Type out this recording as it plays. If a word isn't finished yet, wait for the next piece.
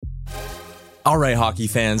All right, hockey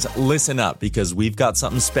fans, listen up because we've got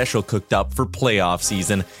something special cooked up for playoff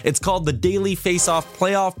season. It's called the Daily Face-Off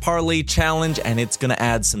Playoff Parlay Challenge, and it's going to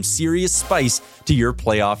add some serious spice to your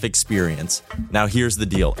playoff experience. Now, here's the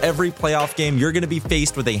deal. Every playoff game, you're going to be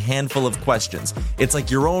faced with a handful of questions. It's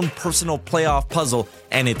like your own personal playoff puzzle,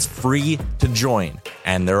 and it's free to join.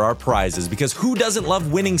 And there are prizes, because who doesn't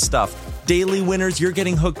love winning stuff? Daily winners, you're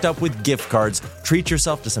getting hooked up with gift cards. Treat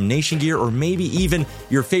yourself to some Nation gear or maybe even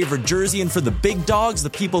your favorite jersey. And for the big dogs, the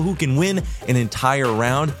people who can win an entire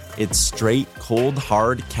round, it's straight, cold,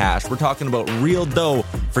 hard cash. We're talking about real dough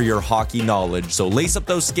for your hockey knowledge. So lace up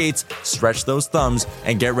those skates, stretch those thumbs,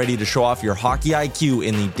 and get ready to show off your hockey IQ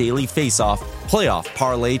in the Daily Face-Off Playoff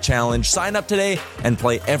Parlay Challenge. Sign up today and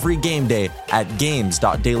play every game day at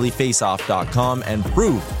games.dailyfaceoff.com and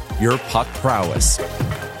prove your puck prowess.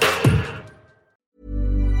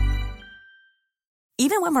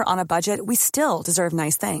 Even when we're on a budget, we still deserve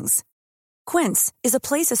nice things. Quince is a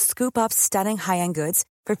place to scoop up stunning high-end goods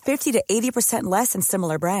for 50 to 80% less than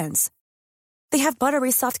similar brands. They have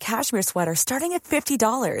buttery soft cashmere sweaters starting at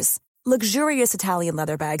 $50, luxurious Italian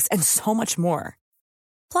leather bags, and so much more.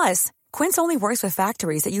 Plus, Quince only works with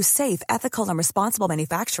factories that use safe, ethical, and responsible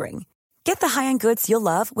manufacturing. Get the high-end goods you'll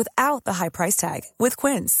love without the high price tag with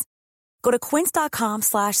Quince. Go to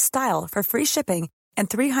quince.com/style for free shipping and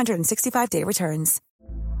 365-day returns.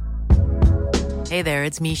 Hey there,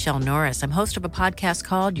 it's Michelle Norris. I'm host of a podcast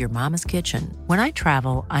called Your Mama's Kitchen. When I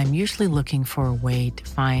travel, I'm usually looking for a way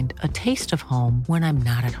to find a taste of home when I'm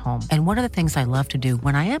not at home. And one of the things I love to do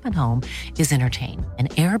when I am at home is entertain. And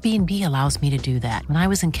Airbnb allows me to do that. When I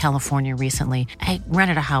was in California recently, I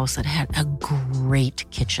rented a house that had a great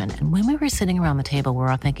kitchen. And when we were sitting around the table, we're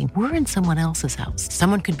all thinking, we're in someone else's house.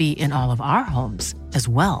 Someone could be in all of our homes as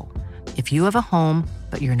well. If you have a home,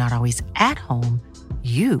 but you're not always at home,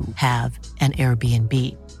 you have an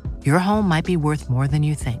Airbnb. Your home might be worth more than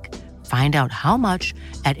you think. Find out how much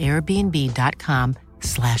at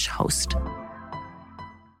airbnb.com/host.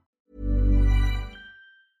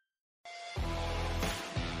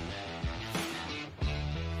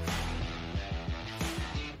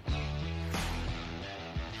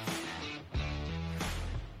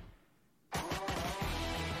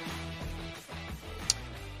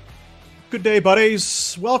 Good day,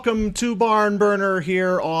 buddies. Welcome to Barn Burner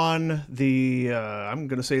here on the, I'm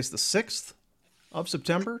going to say it's the 6th of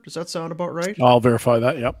September. Does that sound about right? I'll verify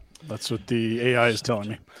that. Yep. That's what the AI is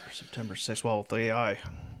telling me. September 6th. Well, the AI.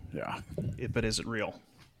 Yeah. But is it real?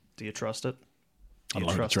 Do you trust it? I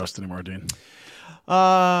don't trust anymore, Dean.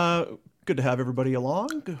 Good to have everybody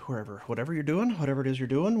along, whatever you're doing, whatever it is you're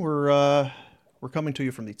doing. We're coming to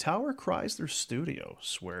you from the Tower Chrysler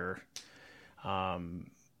Studios, where, I'm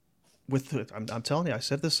telling you, I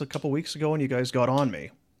said this a couple weeks ago and you guys got on me.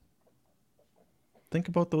 Think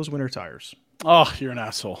about those winter tires. Oh, you're an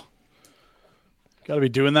asshole. Got to be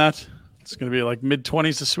doing that. It's going to be like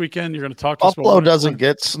mid-20s this weekend. You're going to talk to us about Buffalo doesn't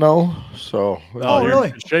get snow, so... Oh, you're really?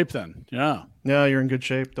 in good shape then. Yeah. Yeah, you're in good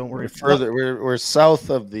shape. Don't worry. We're south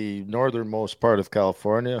of the northernmost part of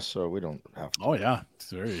California, so we don't have to. Oh, yeah.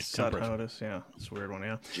 It's very Is that temperate. how it is? Yeah, it's a weird one,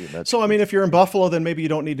 yeah. Geometric. So, I mean, if you're in Buffalo, then maybe you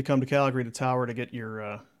don't need to come to Calgary to Tower to get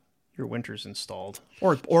your winters installed.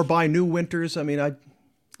 Or buy new winters. I mean, I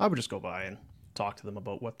would just go by and talk to them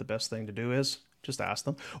about what the best thing to do is. Just ask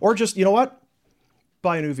them. Or just, you know what?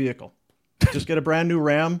 Buy a new vehicle. Just get a brand new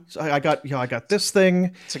Ram. So I got this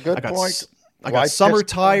thing. It's a good point. I got summer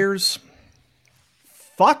tires.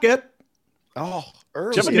 Fuck it. Oh,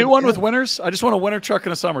 early. Do you have a new one with winters? I just want a winter truck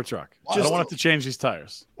and a summer truck. I don't want it to change these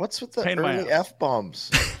tires. What's with the Pain in my early ass. F-bombs?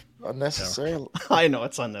 Unnecessary. I know,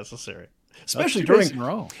 it's unnecessary. Especially That's 2 days in a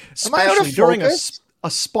row. during a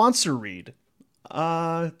sponsor read.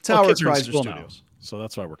 Tower kids are in Chrysler school Studios. now, so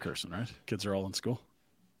that's why we're cursing, right? Kids are all in school.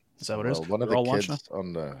 Is that what it is? Well, one of They're all the lunch kids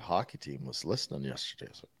on the hockey team was listening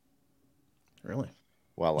yesterday. So Really?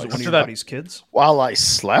 while Was I it one of your that- buddy's kids? while I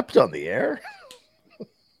slept on the air.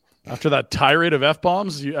 After that tirade of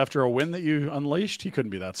F-bombs, after a win that you unleashed, he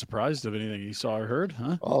couldn't be that surprised of anything he saw or heard,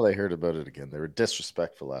 huh? Oh, they heard about it again. They were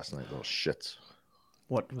disrespectful last night, little shits.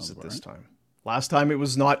 What was it this time? Last time it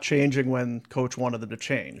was not changing when coach wanted them to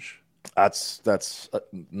change. That's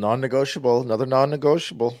non-negotiable. Another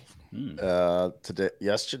non-negotiable.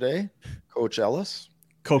 Yesterday, Coach Ellis.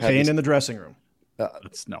 Cocaine in the dressing room.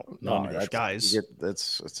 That's non-negotiable. Guys.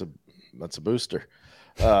 That's a booster.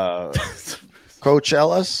 Coach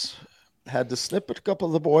Ellis had to snip at a couple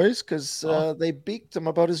of the boys because they beaked him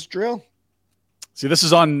about his drill. See, this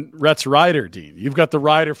is on Rhett's rider, Dean. You've got the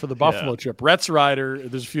rider for the Buffalo trip. Rhett's rider,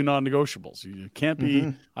 there's a few non-negotiables. You can't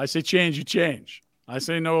be, I say change, you change. I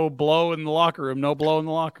say no blow in the locker room, no blow in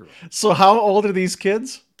the locker room. So how old are these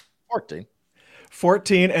kids? 14.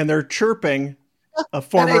 14, and they're chirping a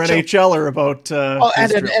former NHLer about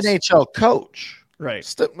and an drills. NHL coach.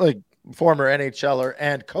 Right. Like former NHLer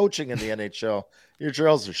and coaching in the NHL. Your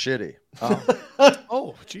drills are shitty.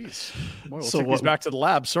 Oh, jeez. We'll take these back to the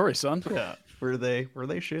lab. Sorry, son. Yeah. Were they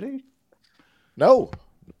shitty? No,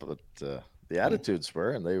 but the attitudes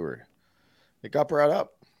were, and they got brought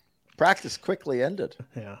up. Practice quickly ended.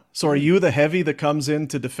 Yeah. So are you the heavy that comes in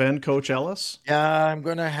to defend Coach Ellis? Yeah, I'm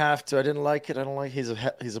gonna have to. I didn't like it. I don't like. He's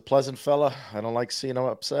a pleasant fella. I don't like seeing him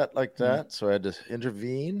upset like that. So I had to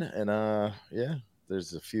intervene, and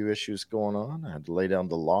there's a few issues going on. I had to lay down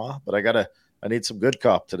the law, but I need some good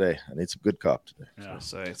cop today. Yeah.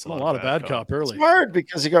 It's a lot of bad cop early. It's hard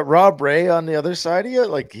because you got Rob Ray on the other side of you.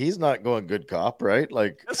 Like, he's not going good cop, right?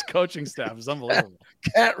 Like, this coaching staff is unbelievable.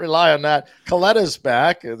 Can't rely on that. Coletta's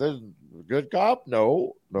back. There's good cop?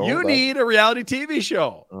 No. You need a reality TV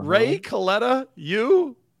show. Ray, Coletta,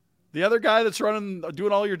 you, the other guy that's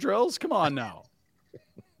doing all your drills. Come on now.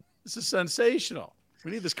 This is sensational.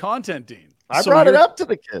 We need this content, Dean. I brought it up to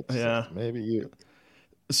the kids. Yeah. Maybe you.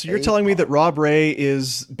 So you're telling me that Rob Ray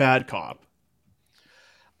is bad cop?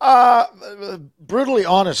 Brutally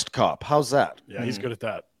honest cop. How's that? Yeah, he's good at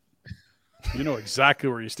that. You know exactly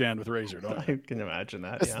where you stand with Razor, don't you? I can imagine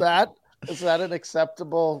that. Is that an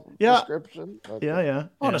acceptable description? Okay. Yeah.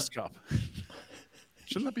 Honest cop.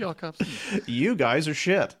 Shouldn't that be all cops? You guys are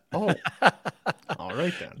shit. Oh, all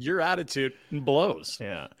right then. Your attitude blows.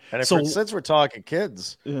 Yeah. And since we're talking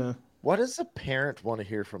kids, yeah, what does a parent want to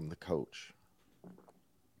hear from the coach?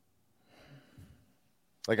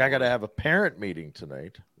 Like, I got to have a parent meeting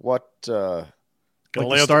tonight. What? Gotta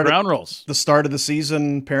lay out the ground rules. The start of the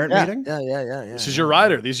season parent meeting? Yeah. This is your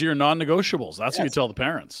rider. These are your non-negotiables. That's what you tell the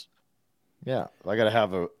parents. Yeah. I got to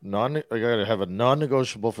have a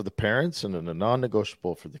non-negotiable for the parents and then a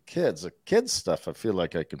non-negotiable for the kids. The kids stuff I feel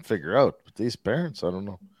like I can figure out. But these parents, I don't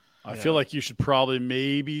know. I feel like you should probably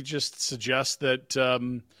maybe just suggest that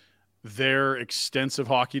their extensive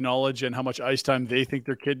hockey knowledge and how much ice time they think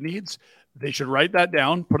their kid needs, they should write that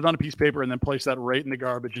down, put it on a piece of paper, and then place that right in the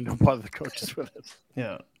garbage and don't bother the coaches with it.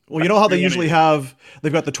 Yeah. Well, you know how they usually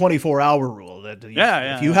they've got the 24-hour rule. That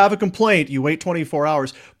if you have a complaint, you wait 24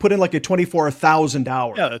 hours. Put in like a 24,000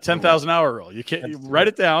 hour. Yeah, the 10,000 hour rule. You can't write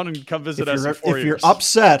it down and come visit us in 4 years. If you're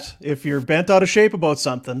upset, if you're bent out of shape about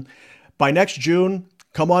something, by next June,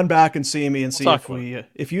 come on back and see me and see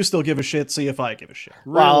if you still give a shit, see if I give a shit.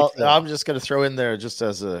 Well, I'm just going to throw in there just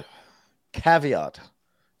as a caveat.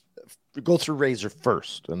 Go through Razor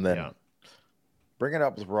first and then bring it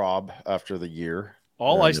up with Rob after the year.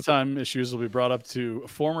 All ice time issues will be brought up to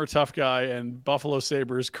former tough guy and Buffalo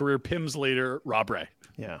Sabres career PIMS leader, Rob Ray.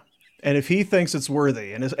 Yeah. And if he thinks it's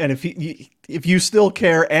worthy, and if you still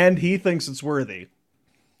care and he thinks it's worthy,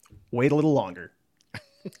 wait a little longer.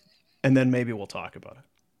 And then maybe we'll talk about it.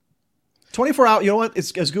 24 hours, you know what?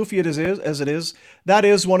 It's as goofy as it is. That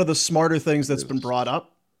is one of the smarter things that's been brought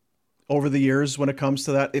up over the years when it comes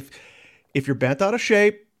to that. If you're bent out of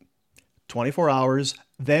shape, 24 hours,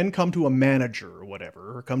 then come to a manager or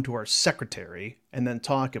whatever, or come to our secretary and then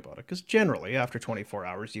talk about it. Because generally, after 24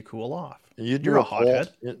 hours, you cool off. You're a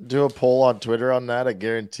hothead. Do a poll on Twitter on that. I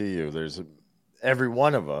guarantee you, every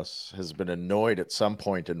one of us has been annoyed at some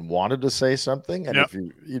point and wanted to say something, and if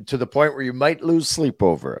you to the point where you might lose sleep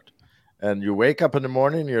over it, and you wake up in the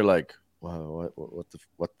morning, and you're like, "Wow,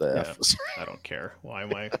 what the f?" I don't care. Why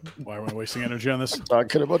am I wasting energy on this? I'm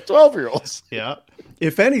talking about 12-years. Yeah.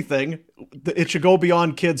 If anything, it should go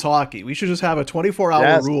beyond kids hockey. We should just have a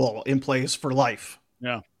 24-hour rule in place for life.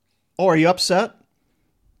 Yeah. Oh, are you upset?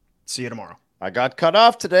 See you tomorrow. I got cut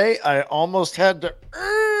off today. I almost had to.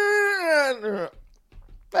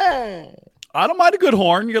 I don't mind a good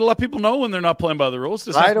horn. You got to let people know when they're not playing by the rules.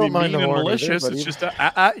 It doesn't have to be mean and malicious. It's just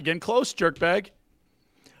getting close, jerkbag.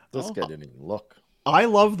 This guy didn't even look. I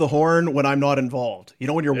love the horn when I'm not involved. You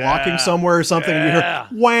know, when you're walking somewhere or something, and you hear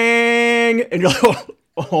whang, and you're like,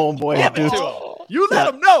 oh boy, you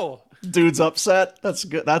let him know. Dude's upset. That's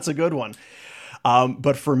good. That's a good one.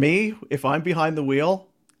 But for me, if I'm behind the wheel,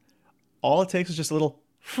 all it takes is just a little,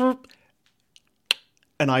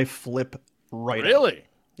 and I flip right. Really? Up.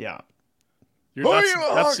 Yeah.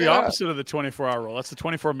 That's the opposite of the 24-hour rule. That's the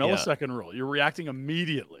 24 millisecond rule. You're reacting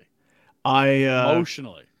immediately.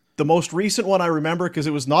 Emotionally. The most recent one I remember, because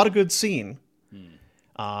it was not a good scene.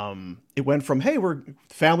 It went from, hey, we're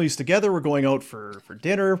families together, we're going out for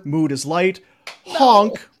dinner, mood is light,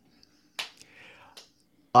 honk.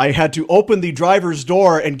 I had to open the driver's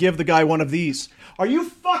door and give the guy one of these. Are you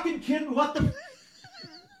fucking kidding? What the?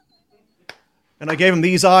 And I gave him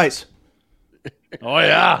these eyes. Oh,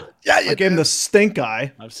 yeah. I gave him the stink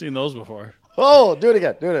eye. I've seen those before. Oh, do it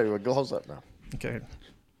again. Do it again. Go close up now. Okay.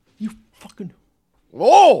 You fucking...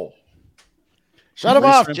 Whoa! Shut him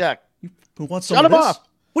off, Jack. You want some Shut of him this? off.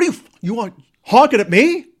 What do you want? Honking at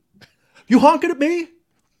me? You honking at me?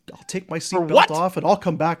 I'll take my seatbelt off and I'll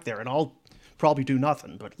come back there and I'll probably do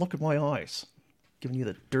nothing. But look at my eyes. Giving you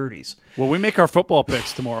the dirties. Well, we make our football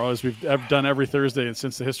picks tomorrow, as we've done every Thursday and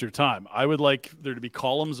since the history of time. I would like there to be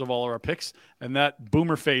columns of all of our picks, and that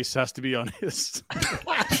Boomer face has to be on his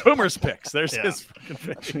Boomer's picks. There's his fucking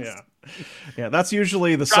face. Yeah. That's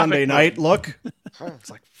usually the Sunday night look.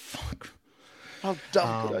 It's like, fuck. How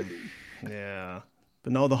dumb could I be? Yeah.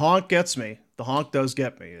 But no, the honk gets me. The honk does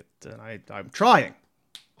get me. I'm trying.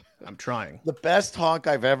 The best honk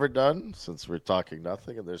I've ever done, since we're talking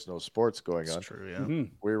nothing and there's no sports going on. That's true, yeah.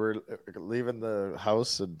 We were leaving the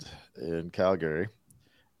house in Calgary,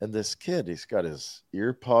 and this kid, he's got his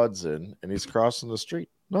ear pods in, and he's crossing the street.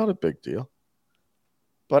 Not a big deal.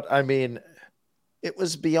 But, I mean, it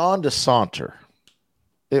was beyond a saunter.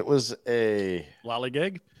 It was a...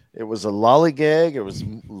 Lollygag? It was a lollygag. It was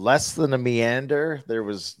less than a meander. There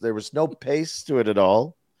was no pace to it at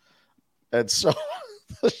all. And so...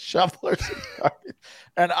 the shovelers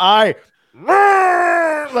and I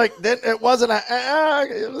like then it wasn't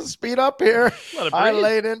it was speed up here. I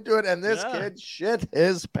laid into it and this kid shit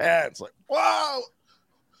his pants like wow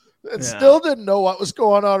and still didn't know what was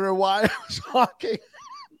going on or why I was talking.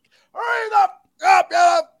 Hurry up.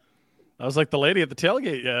 I was like the lady at the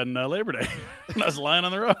tailgate on Labor Day when I was lying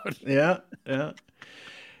on the road. Yeah.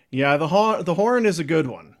 The horn is a good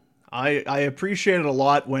one. I appreciate it a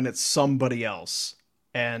lot when it's somebody else.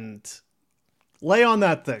 And lay on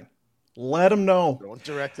that thing. Let them know. Don't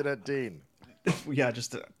direct it at Dean. Yeah,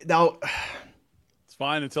 just now. It's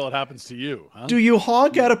fine until it happens to you. Huh? Do you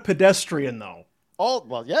honk at a pedestrian though? Oh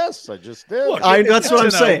well, yes, I just did. Look, that's what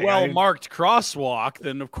I'm saying. Well-marked crosswalk,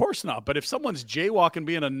 then of course not. But if someone's jaywalking,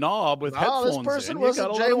 being a knob with headphones, this person in,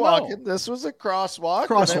 wasn't jaywalking. This was a crosswalk.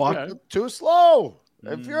 Crosswalk. Too slow.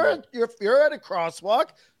 If you're at a crosswalk,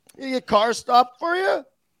 your car stopped for you.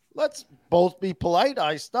 Let's both be polite.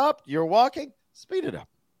 I stopped. You're walking. Speed it up.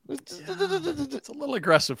 It's a little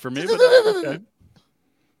aggressive for me, but okay.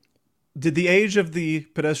 Did the age of the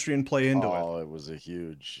pedestrian play into it? Oh, it was a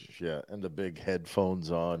huge, and the big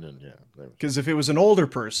headphones on, and Because if it was an older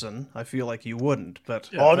person, I feel like you wouldn't. But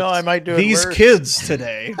I might do it these worse. Kids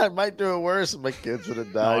today. I might do it worse, and my kids would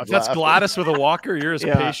have died. No, if that's Gladys with a walker, you're as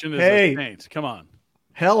patient as a saint. Come on,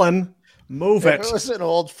 Helen, move it. If it was an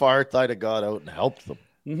old fart, I'd have got out and helped them.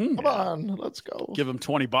 Come on, let's go. Give them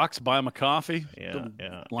 $20, buy them a coffee.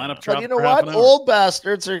 Line up traffic. But you know what? Old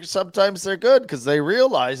bastards sometimes they're good because they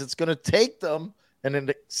realize it's going to take them an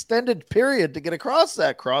extended period to get across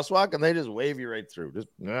that crosswalk, and they just wave you right through.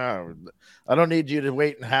 I don't need you to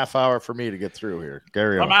wait a half hour for me to get through here.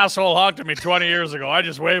 Carry on. Some asshole honked at me 20 years ago. I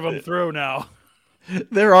just wave them through now.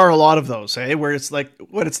 There are a lot of those, where it's like,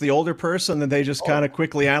 it's the older person, and they just kind of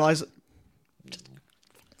quickly analyze it.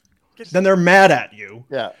 Then they're mad at you,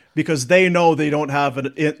 because they know they don't have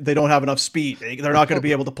enough speed. They're not going to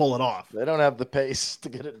be able to pull it off. They don't have the pace to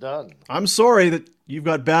get it done. I'm sorry that you've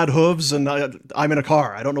got bad hooves and I'm in a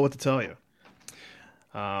car. I don't know what to tell you.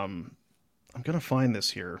 I'm going to find this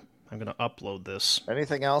here. I'm going to upload this.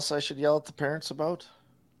 Anything else I should yell at the parents about?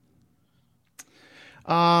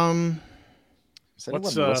 Is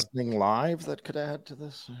anyone listening live that could add to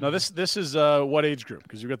this? No, this is what age group?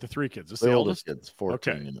 Because you've got the three kids. This the the oldest kids,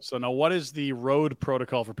 14. Okay. So now what is the road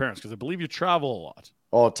protocol for parents? Because I believe you travel a lot.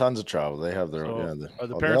 Oh, tons of travel. They have their own. Are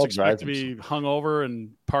the parents expected to be hungover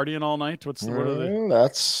and partying all night? What are they?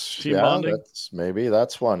 That's team bonding?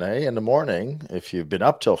 That's one. Hey, in the morning, if you've been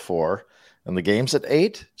up till 4 and the game's at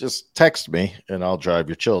 8, just text me and I'll drive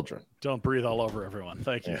your children. Don't breathe all over everyone.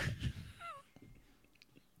 Thank you.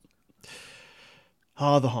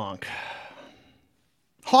 Oh, the honk.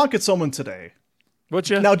 Honk at someone today. Would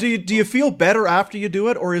you? Now, do you feel better after you do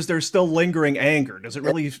it, or is there still lingering anger? Does it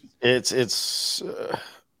really?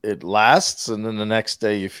 It lasts, and then the next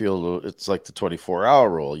day you feel it's like the 24-hour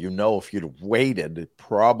rule. You know, if you'd waited, it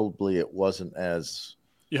wasn't as.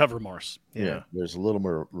 You have remorse. Yeah. There's a little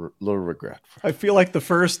regret. I feel like the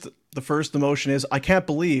first emotion is I can't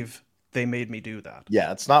believe they made me do that.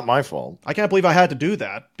 Yeah, it's not my fault. I can't believe I had to do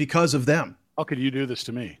that because of them. How could you do this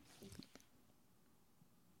to me?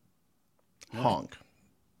 Honk.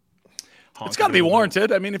 It's got to be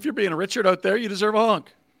warranted. I mean, if you're being a Richard out there, you deserve a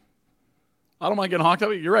honk. I don't mind getting honked at.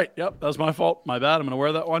 You're right. Yep, that was my fault. My bad. I'm going to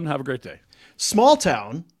wear that one. Have a great day. Small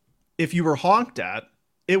town, if you were honked at,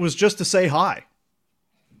 it was just to say hi.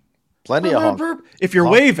 Plenty of honk. If you're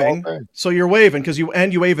waving, so you're waving because you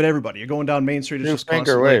wave at everybody. You're going down Main Street. It's just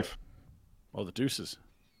finger wave. Oh, the deuces.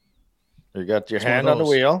 You got your hand on the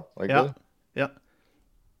wheel. Like Yeah.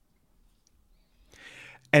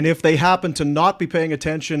 And if they happen to not be paying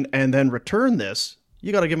attention and then return this,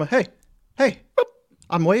 you got to give them a, hey,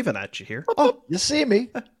 I'm waving at you here. Oh, You see me?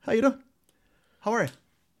 how you doing? How are you?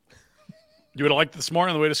 You would have liked this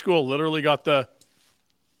morning on the way to school. Literally got the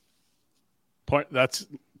point. That's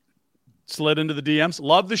slid into the DMs.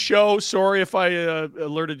 Love the show. Sorry if I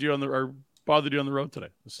alerted you or bothered you on the road today.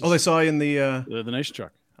 They saw you in the Nation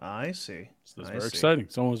truck. I see. So that's very exciting.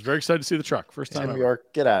 Someone was very excited to see the truck. First time Tim ever.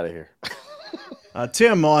 York, get out of here.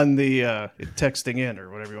 Tim on the texting in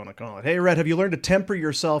or whatever you want to call it. Hey, Red, have you learned to temper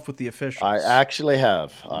yourself with the officials? I actually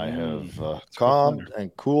have. I have calmed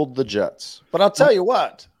and cooled the jets. But I'll tell you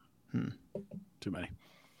what. Too many.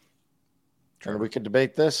 And we could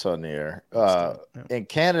debate this on the air. In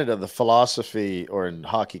Canada, the philosophy, or in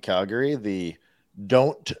Hockey Calgary, the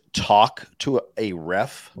don't talk to a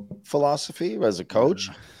ref philosophy as a coach,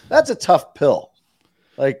 that's a tough pill.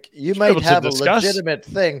 Like, you might have a legitimate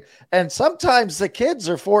thing. And sometimes the kids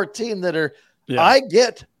are 14 that are, I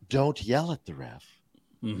get, don't yell at the ref.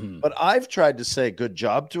 Mm-hmm. But I've tried to say good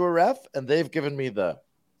job to a ref, and they've given me the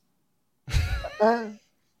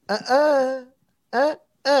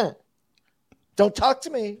don't talk to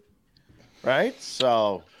me. Right?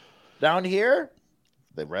 So down here,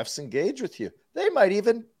 the refs engage with you. They might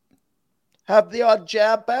even have the odd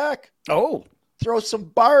jab back. Oh. Throw some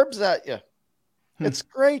barbs at you. It's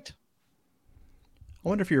great. I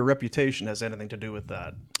wonder if your reputation has anything to do with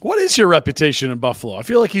that. What is your reputation in Buffalo? I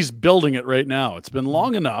feel like he's building it right now. It's been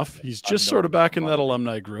long enough. He's just sort of back in that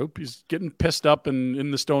alumni group. He's getting pissed up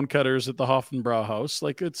in the Stonecutters at the Hoffenbrau house.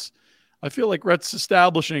 Like, I feel like Rhett's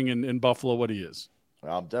establishing in Buffalo what he is.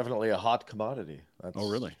 Well, I'm definitely a hot commodity. Oh,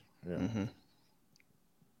 really? Yeah. Mm-hmm.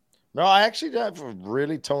 No, I actually have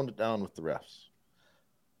really toned it down with the refs.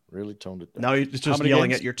 Really toned it down. Now you're just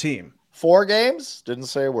yelling at your team. 4 games, didn't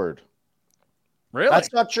say a word. Really?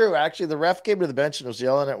 That's not true. Actually, the ref came to the bench and was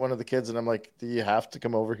yelling at one of the kids, and I'm like, do you have to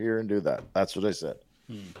come over here and do that? That's what I said.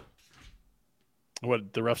 What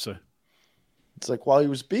did the ref say? It's like, while he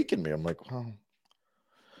was beaking me, I'm like, well,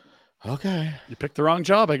 okay. You picked the wrong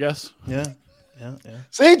job, I guess. Yeah.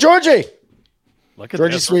 See, Georgie. Look at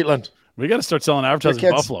Georgie this. Sweetland. We got to start selling advertising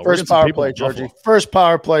in Buffalo. First power play, Georgie. First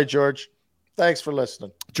power play, George. Thanks for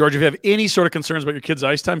listening. George, if you have any sort of concerns about your kids'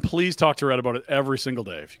 ice time, please talk to Red about it every single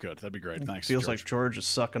day if you could. That'd be great. Thanks. Feels like George is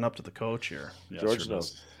sucking up to the coach here. Yeah, George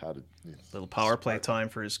knows how to. Little power play time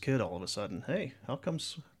for his kid all of a sudden. Hey, how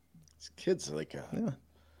comes? His kid's like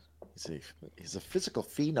he's a physical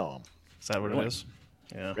phenom. Is that what it is?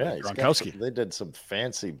 Yeah. Gronkowski. They did some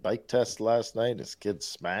fancy bike tests last night. His kid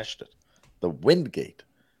smashed it. The Windgate.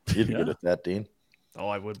 You'd be good at that, Dean. Oh,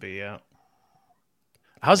 I would be, yeah.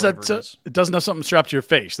 How's that? It doesn't have something strapped to your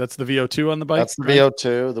face. That's the VO2 on the bike? That's the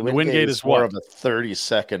VO2. The Windgate is more of a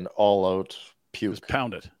 30-second all-out puke. Just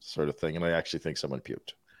pound it. Sort of thing. And I actually think someone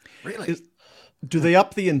puked. Really? Do they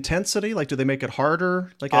up the intensity? Like, do they make it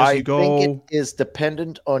harder? Like, as you go? I think it is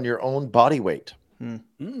dependent on your own body weight. I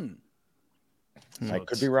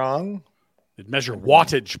could be wrong. It'd measure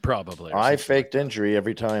wattage, probably. I faked injury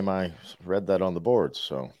every time I read that on the board,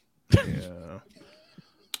 so. Yeah.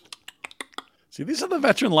 See, these are the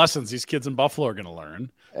veteran lessons these kids in Buffalo are going to learn.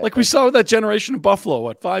 Like we saw with that generation of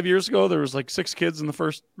Buffalo, 5 years ago, there was like 6 kids in the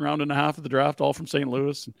first round and a half of the draft, all from St.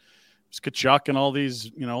 Louis. And it was Kachuk and all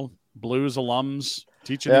these, Blues alums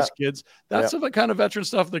teaching these kids. That's the kind of veteran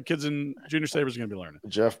stuff that kids in junior sabres are going to be learning.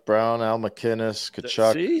 Jeff Brown, Al McInnes,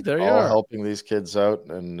 Kachuk, see, there you all are. helping these kids out.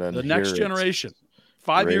 And the next generation.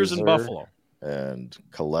 5 years in Buffalo. And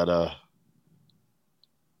Coletta.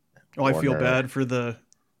 Oh, I feel bad for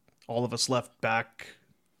all of us left back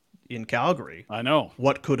in Calgary. I know.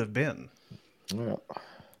 What could have been. Yeah.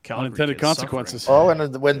 Unintended consequences. Suffering. Oh,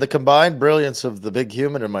 and when the combined brilliance of the big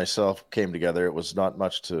human and myself came together, it was not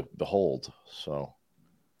much to behold. So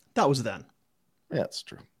that was then. Yeah, it's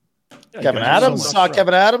true. Yeah, Kevin Adams saw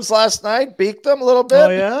Kevin Adams last night, beat them a little bit. Oh,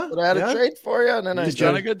 yeah? But I had a trade for you. And then He's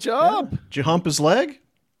done a good job. Yeah. Did you hump his leg?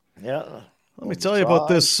 Yeah. Let me tell you about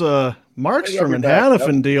this Markstrom and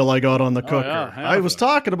Hannafin deal I got on the cooker. Yeah, I was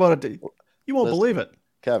talking about it. You won't believe it.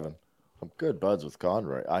 Kevin, I'm good buds with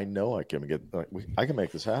Conroy. I know I can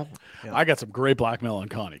make this happen. Yeah. I got some great blackmail on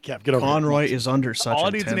Connie. Kev, get over Conroy is under such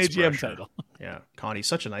all needs an AGM pressure. title. Yeah, Connie's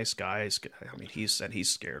such a nice guy. I mean, he's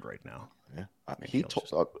scared right now. Yeah, he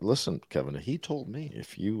told. Listen, Kevin, he told me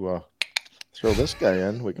if you throw this guy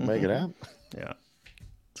in, we can make it happen. Yeah,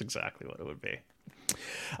 that's exactly what it would be.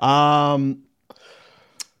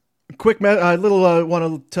 Quick, little want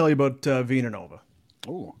to tell you about Vina Nova.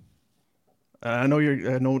 Oh. I know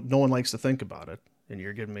no one likes to think about it, and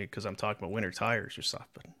you're giving me because I'm talking about winter tires or stuff.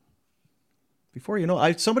 But Before you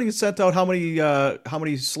know, somebody sent out how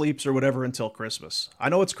many sleeps or whatever until Christmas. I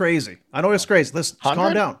know it's crazy. Listen, just calm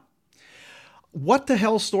 100? down. What the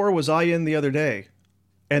hell store was I in the other day?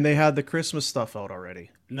 And they had the Christmas stuff out already.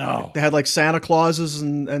 No. They had like Santa Clauses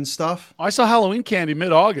and stuff. I saw Halloween candy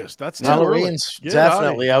mid-August. That's too Halloween's early.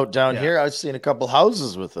 definitely out down Yeah. here. I've seen a couple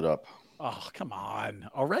houses with it up. Oh, come on.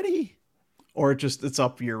 Already? Or it's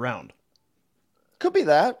up year round. Could be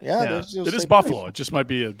that. Yeah. Yeah. It is Buffalo. It just might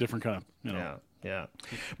be a different kind of, Yeah.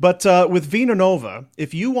 But with Vina Nova,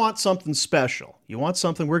 if you want something special,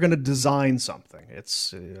 we're going to design something.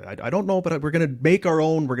 It's I don't know, but we're going to make our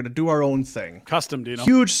own. We're going to do our own thing. Custom, Dino.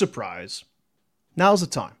 Huge surprise. Now's the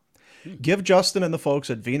time. Give Justin and the folks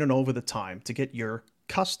at Vina Nova the time to get your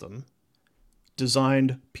custom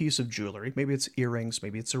designed piece of jewelry. Maybe it's earrings,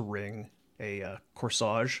 maybe it's a ring, a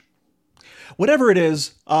corsage, whatever it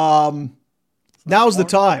is. Now's the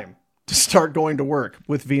time to start going to work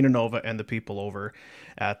with Vina Nova and the people over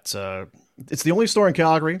at, it's the only store in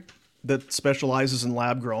Calgary that specializes in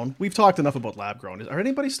lab grown. We've talked enough about lab grown. Are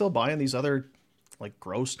anybody still buying these other like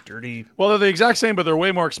gross, dirty? Well, they're the exact same, but they're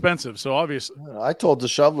way more expensive. So obviously, I told the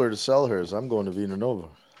shoveler to sell hers. I'm going to Vina Nova.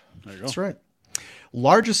 there you go. That's right.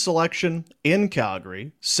 Largest selection in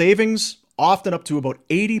Calgary. Savings often up to about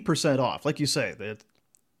 80% off. Like you say,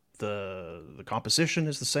 the composition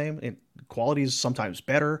is the same. And quality is sometimes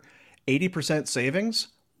better. 80% savings.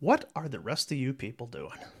 What are the rest of you people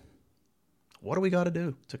doing? What do we got to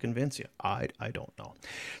do to convince you? I don't know.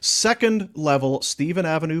 Second level, Stephen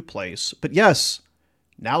Avenue Place. But yes,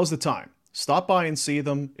 now's the time. Stop by and see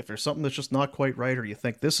them. If there's something that's just not quite right, or you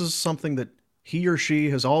think this is something that he or she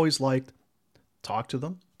has always liked, talk to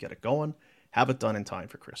them, get it going, have it done in time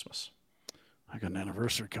for Christmas. I got an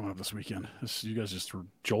anniversary coming up this weekend. You guys just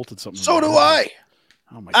jolted something. So do I.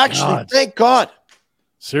 Oh my Actually, God. thank God.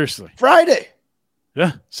 Seriously. Friday.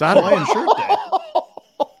 Yeah. Saturday. Lion shirt day.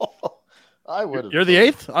 I would. You're the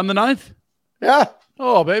 8th? I'm the 9th? Yeah.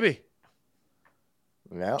 Oh, baby.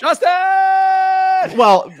 Yeah. Justin!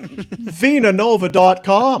 Well,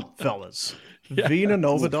 vinanova.com, fellas. Yeah.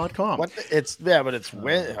 vinanova.com. But it's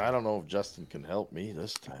when I don't know if Justin can help me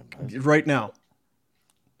this time. Right now.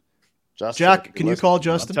 Justin, Jack, can you call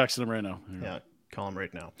Justin? I'm texting him right now. Yeah, call him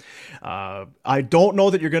right now. I don't know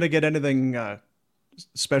that you're going to get anything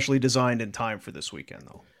specially designed in time for this weekend,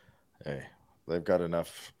 though. Hey, they've got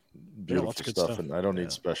enough beautiful stuff, and I don't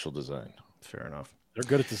need special design. Fair enough. They're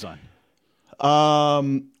good at design.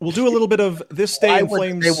 We'll do a little bit of this day in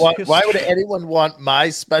Flames. Why would anyone want my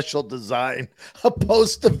special design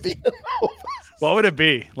opposed to Vina Nova? What would it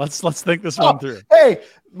be? Let's think this one through. Hey,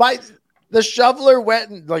 the shoveler went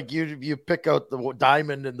and like you pick out the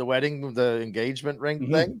diamond in the wedding, the engagement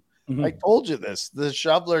ring thing. Mm-hmm. I told you this. The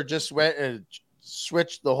shoveler just went and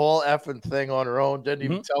switched the whole effing thing on her own. Didn't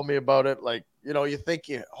even tell me about it. Like, you think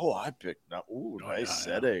I picked that. Ooh, nice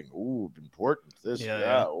setting. Yeah. Ooh, important. This,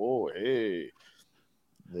 yeah. Oh, hey.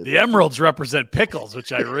 The emeralds represent pickles,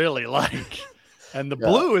 which I really like. And the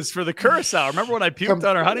blue is for the curacao. Remember when I puked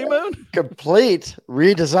on our honeymoon? Complete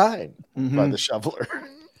redesign by the shoveler.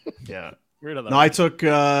 Yeah. No, I took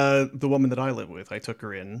the woman that I live with. I took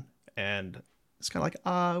her in, and it's kind of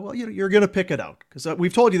like, well, you're going to pick it out. Because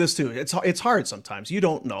we've told you this too. It's hard sometimes. You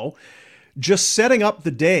don't know. Just setting up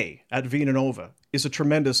the day at Vina Nova is a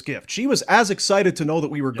tremendous gift. She was as excited to know that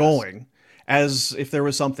we were going as if there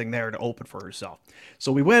was something there to open for herself.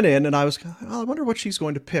 So we went in, and I was, I wonder what she's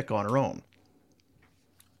going to pick on her own.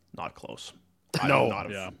 Not close.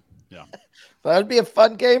 Yeah. That'd be a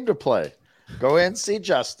fun game to play. Go in, see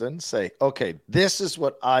Justin, say, okay, this is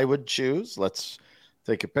what I would choose. Let's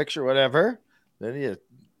take a picture, whatever. Then you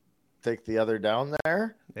take the other down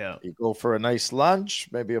there. Yeah. You go for a nice lunch,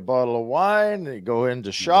 maybe a bottle of wine, and you go in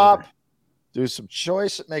to shop, make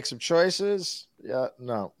some choices. Yeah,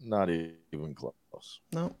 no, not even close.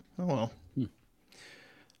 No. Oh, well.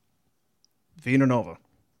 Vina Nova.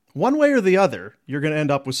 One way or the other, you're going to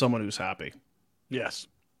end up with someone who's happy. Yes.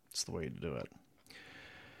 It's the way to do it.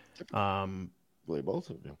 Play both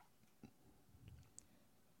of you.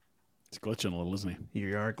 It's glitching a little, isn't he?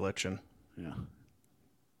 You are glitching. Yeah.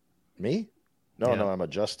 Me? No, I'm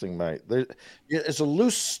adjusting my. It's a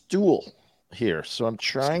loose stool here, so I'm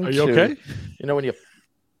trying. Are you okay?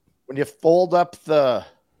 When you fold up the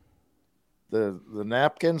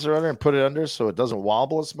napkins or under and put it under so it doesn't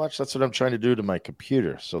wobble as much. That's what I'm trying to do to my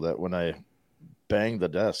computer, so that when I bang the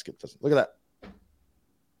desk, it doesn't. Look at that.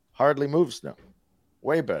 Hardly moves now.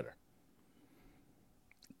 Way better.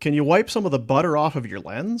 Can you wipe some of the butter off of your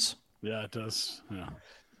lens? Yeah, it does. Yeah.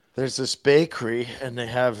 There's this bakery, and they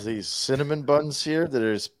have these cinnamon buns here that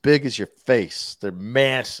are as big as your face. They're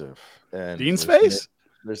massive. And Dean's face?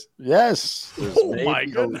 There's Oh my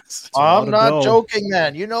goodness! I'm not dough. joking,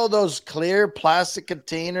 man. You know those clear plastic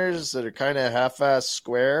containers that are kind of half-ass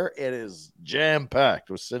square? It is jam-packed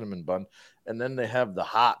with cinnamon bun, and then they have the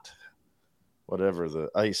hot, whatever the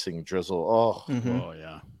icing drizzle. Oh, Oh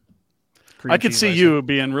yeah. Cream I could cheese see icing. you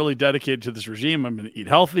being really dedicated to this regime. I'm going to eat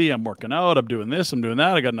healthy. I'm working out. I'm doing this. I'm doing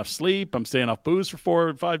that. I got enough sleep. I'm staying off booze for 4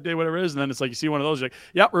 or 5 days, whatever it is. And then it's like you see one of those, you're like,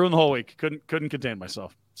 yep, ruined the whole week. Couldn't contain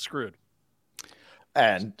myself. Screwed.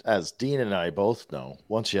 and as Dean and I both know,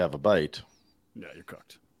 once you have a bite, Yeah, you're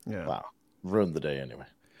cooked. Yeah. wow, ruined the day anyway.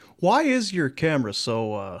 Why is your camera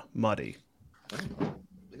so muddy?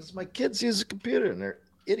 Because my kids use a computer and they're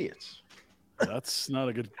idiots. That's not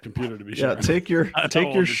a good computer to be Yeah, sure. take your I know take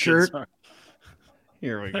what your kids shirt. are.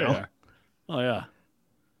 Here we There you go. are. Oh yeah.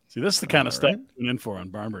 See, this is the kind of All stuff right. you tune in for on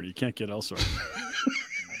Barnbird. You can't get elsewhere.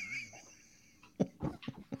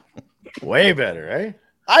 Way better, eh?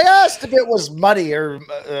 I asked if it was muddy or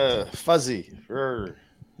fuzzy or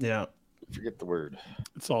Yeah. forget the word.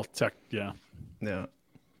 It's all tech. Yeah. Yeah.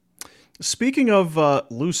 Speaking of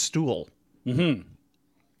loose stool, Mm-hmm.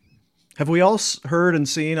 have we all heard and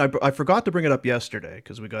seen? I forgot to bring it up yesterday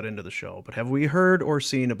because we got into the show, but have we heard or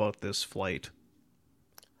seen about this flight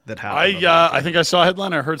that happened? I think I saw a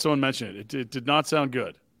headline. I heard someone mention it. It did not sound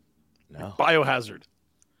good. No. Biohazard.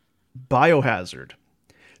 Biohazard.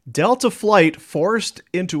 Delta flight forced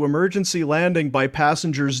into emergency landing by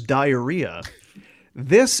passengers' diarrhea.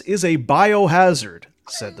 This is a biohazard,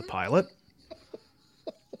 said the pilot.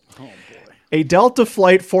 Oh boy. A Delta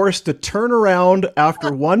flight forced to turn around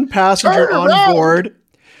after one passenger on board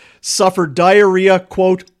suffered diarrhea,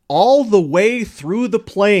 quote, all the way through the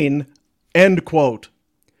plane, end quote.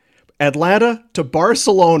 Atlanta to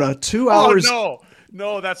Barcelona, 2 hours.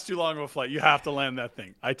 No, that's too long of a flight. You have to land that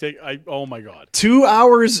thing. Oh my God. 2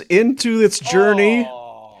 hours into its journey,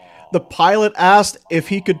 the pilot asked if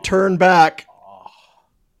he could turn back.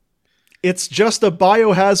 It's just a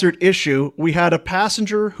biohazard issue. We had a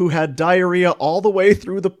passenger who had diarrhea all the way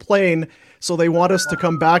through the plane, so they want us to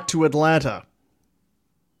come back to Atlanta.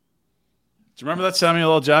 Do you remember that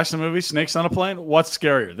Samuel L. Jackson movie, Snakes on a Plane? What's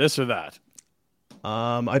scarier, this or that?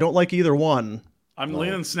 I don't like either one. I'm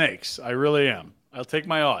leaning snakes. I really am. I'll take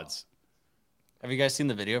my odds. Have you guys seen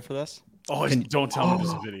the video for this? Oh, don't tell me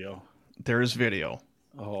there's a video. There is video.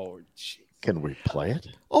 Oh, jeez. Can we play it?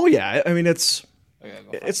 Oh yeah, I mean it's Okay, go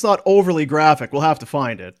for it. it's not overly graphic. We'll have to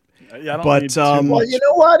find it. Yeah, I don't But, need too um, much. Well, you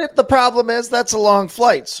know what? If the problem is that's a long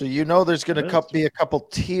flight, so you know there's going to be a couple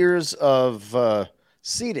tiers of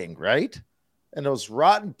seating, right? And those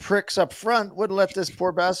rotten pricks up front wouldn't let this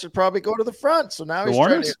poor bastard probably go to the front. So now The he's trying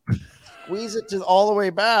Warners? to squeeze it to all the way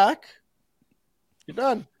back. You're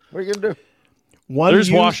done. What are you going to do? There's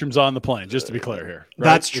washrooms on the plane, just to be clear here. Right?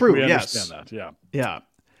 That's If true, We yes. understand that, yeah.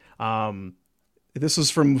 Yeah. This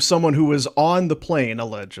is from someone who was on the plane,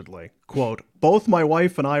 allegedly. Quote, both my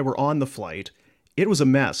wife and I were on the flight. It was a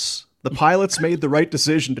mess. The pilots made the right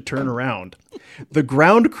decision to turn around. The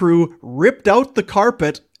ground crew ripped out the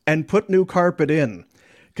carpet and put new carpet in.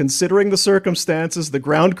 Considering the circumstances, the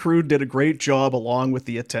ground crew did a great job along with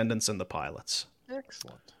the attendants and the pilots.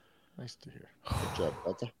 Excellent. Nice to hear. Good job,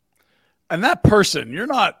 Delta. And that person,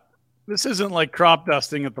 this isn't like crop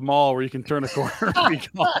dusting at the mall where you can turn a corner and be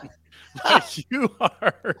gone. Like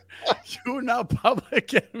you're now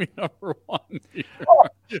public enemy number one.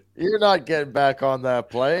 You're not getting back on that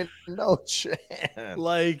plane. No chance.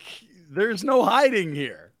 Like, there's no hiding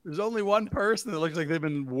here. There's only one person that looks like they've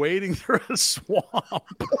been wading through a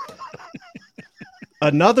swamp.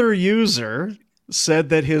 Another user said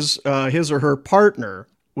that his or her partner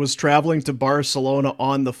was traveling to Barcelona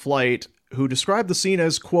on the flight, who described the scene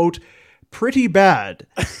as, quote, pretty bad.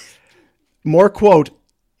 More, quote,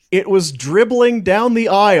 it was dribbling down the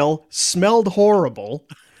aisle, smelled horrible.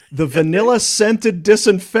 The vanilla-scented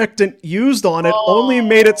disinfectant used on it only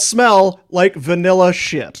made it smell like vanilla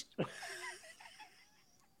shit.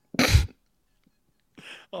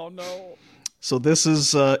 Oh, no. So this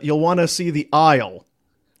is, you'll want to see the aisle.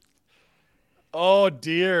 Oh,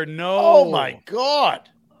 dear. No. Oh, my God.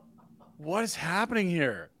 What is happening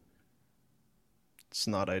here? It's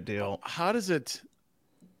not ideal. How does it...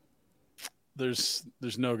 There's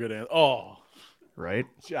no good answer. Oh, Right?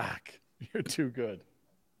 Jack, you're too good.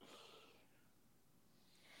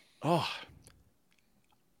 Oh,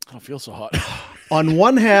 I don't feel so hot. On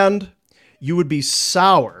one hand, you would be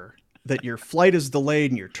sour that your flight is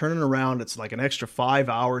delayed and you're turning around. It's like an extra 5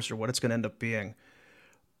 hours or what it's going to end up being.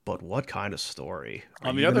 But what kind of story are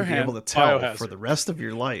On you the other gonna be hand, able to tell biohazard. for the rest of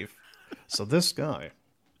your life? So this guy,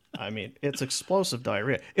 I mean, it's explosive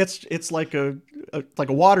diarrhea. It's like a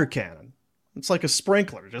water cannon. It's like a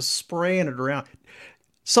sprinkler, just spraying it around.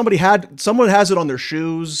 someone has it on their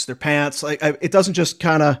shoes, their pants. Like it doesn't just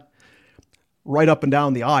kind of right up and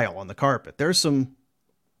down the aisle on the carpet. There's some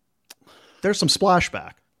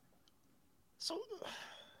splashback. So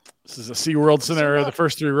this is a SeaWorld scenario. The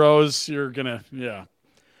first 3 rows, you're gonna,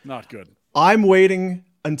 not good. I'm waiting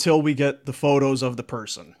until we get the photos of the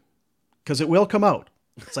person, because it will come out.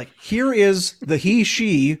 It's like, here is the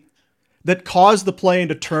she that caused the plane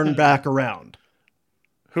to turn back around.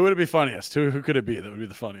 Who would it be funniest? Who could it be that would be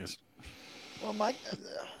the funniest? Well,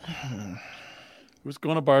 Who's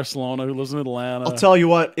going to Barcelona? Who lives in Atlanta? I'll tell you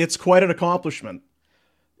what, it's quite an accomplishment.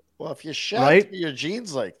 well, if you shat through your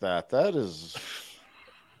jeans like that, that is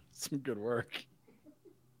Some good work.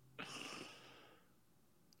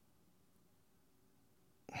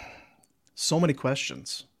 So many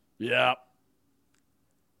questions. Yeah.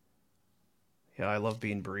 Yeah, I love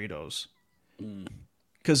bean burritos.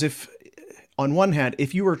 Because on one hand,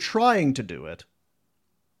 if you were trying to do it,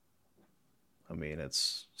 I mean,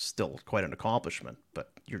 it's still quite an accomplishment,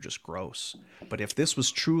 but you're just gross. But if this was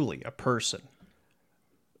truly a person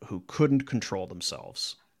who couldn't control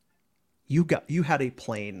themselves, you had a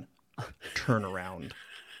plane turn around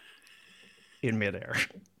in midair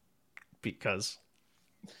because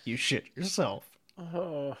you shit yourself.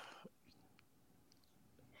 what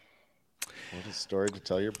a story to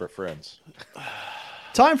tell your friends.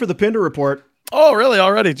 Time for the Pinder Report. Oh, really?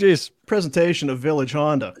 Already? Jeez. Presentation of Village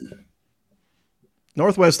Honda.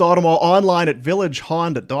 Northwest Automall online at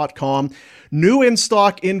villagehonda.com. New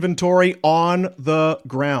in-stock inventory on the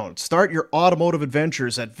ground. Start your automotive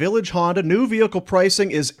adventures at Village Honda. New vehicle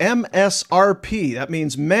pricing is MSRP. That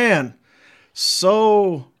means, man,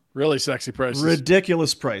 so Really sexy prices.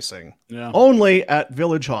 ridiculous pricing. Yeah. Only at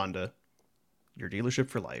Village Honda. Your dealership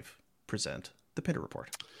for life. Present the Pinder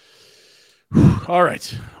Report. All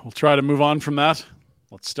right. We'll try to move on from that.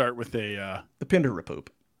 Let's start with a The Pinder Repoop.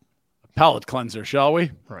 palate cleanser, shall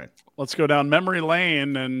we? Right. Let's go down memory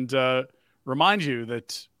lane and remind you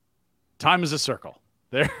that time is a circle.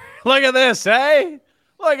 There. Look at this, hey?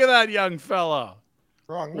 Look at that young fellow.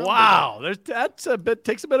 Wrong number. Wow. Takes a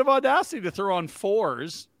bit of audacity to throw on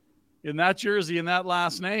 4s in that jersey and that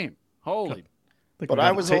last name. Holy. But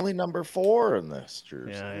I was only number 4 in this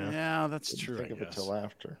jersey. Yeah, that's true. Think of it till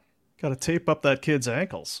after. Got to tape up that kid's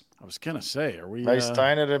ankles. I was going to say, are we... Nice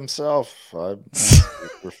tying it himself. I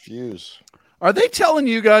refuse. Are they telling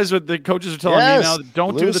you guys what the coaches are telling me now? That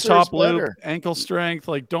don't do the Looser top is loop, better. ankle strength,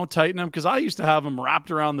 like don't tighten them? Because I used to have them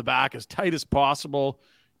wrapped around the back as tight as possible.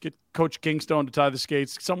 Get Coach Kingstone to tie the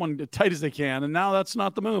skates, someone as tight as they can. And now that's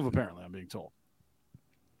not the move, apparently, I'm being told.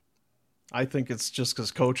 I think it's just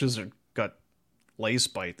because coaches got lace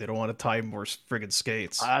bite. They don't want to tie more friggin'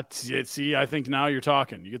 skates. See, I think now you're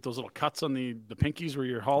talking. You get those little cuts on the pinkies where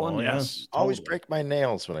you're hauling. Oh, yeah. Yes. Always totally. break my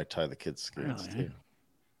nails when I tie the kids' skates, Really, eh? too.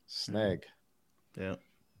 Snag. Yeah.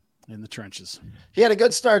 In the trenches. He had a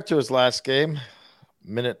good start to his last game.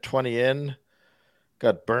 Minute 20 in.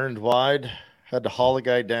 Got burned wide. Had to haul a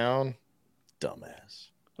guy down. Dumbass.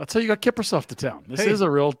 That's how you got Kippersoft to town. This Hey. is a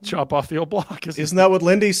real chop off the old block. Isn't that what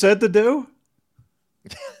Lindy said to do?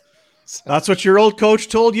 That's what your old coach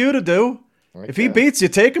told you to do. If he beats you,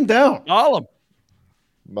 take him down. all of them?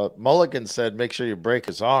 But Mulligan said, make sure you break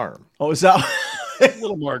his arm. Oh, is that A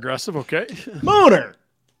little more aggressive, okay. Mooner?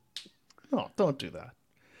 No, don't do that.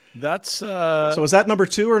 That's So is that number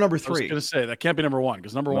 2 or number I was 3? going to say that can't be number 1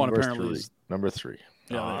 because number 1 apparently is. Number 3.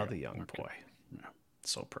 Yeah, The young boy.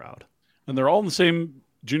 So proud. And they're all in the same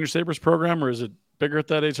Junior Sabres program, or is it bigger at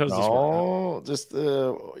that age? How does this work? No, just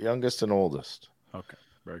the youngest and oldest. Okay,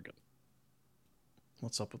 very good.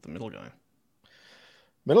 What's up with the middle guy?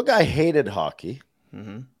 Middle guy hated hockey,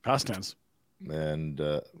 Past tense. and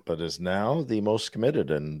but is now the most committed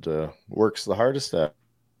and works the hardest at.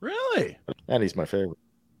 Really? And he's my favorite.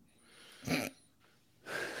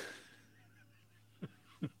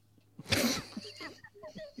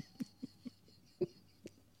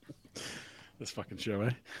 This fucking show,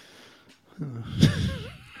 eh?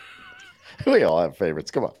 We all have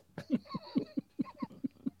favorites. Come on.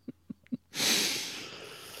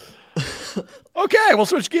 Okay, we'll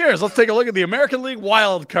switch gears. Let's take a look at the American League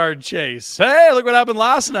wild card chase. Hey, look what happened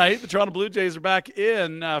last night. The Toronto Blue Jays are back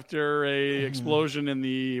in after a explosion in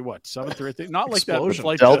the, 7th or 8th? Not like Explosion. that. But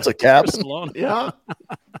flight Delta to cabin. Barcelona. Yeah.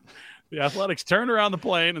 The Athletics turned around the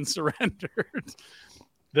plane and surrendered.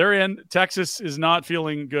 They're in. Texas is not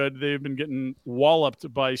feeling good. They've been getting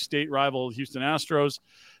walloped by state rival Houston Astros.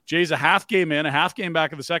 Jays a half game in, a half game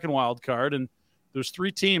back of the second wild card, and there's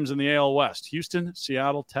 3 teams in the AL West: Houston,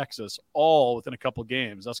 Seattle, Texas, all within a couple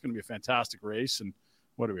games. That's going to be a fantastic race. And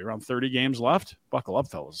what are we, around 30 games left? Buckle up,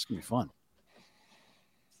 fellas. It's going to be fun.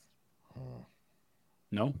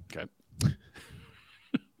 No? Okay.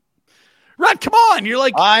 Rod, come on. You're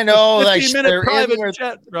like, I know, like, 15-minute private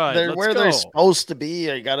jet ride. They're Let's where go. they're supposed to be.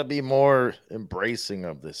 You got to be more embracing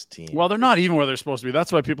of this team. Well, they're not even where they're supposed to be.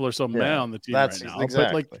 That's why people are so mad on the team right now.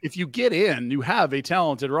 Exactly. But like, if you get in, you have a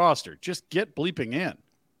talented roster. Just get bleeping in.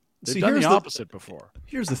 They've done the opposite before.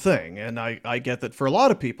 Here's the thing, and I get that for a lot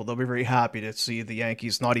of people, they'll be very happy to see the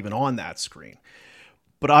Yankees not even on that screen.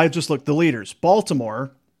 But I just look the leaders.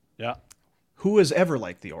 Baltimore. Yeah. Who is ever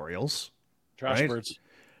like the Orioles? Trash right? birds.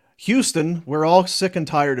 Houston, we're all sick and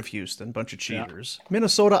tired of Houston. Bunch of cheaters. Yeah.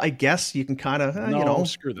 Minnesota, I guess you can kind of,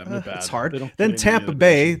 screw them. They're bad. It's hard. Then Tampa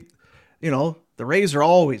Bay, the Rays are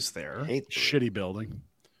always there. Hate shitty building.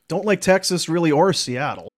 Don't like Texas really or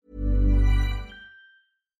Seattle.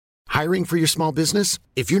 Hiring for your small business?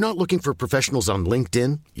 If you're not looking for professionals on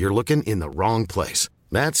LinkedIn, you're looking in the wrong place.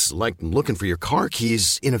 That's like looking for your car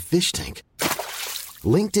keys in a fish tank.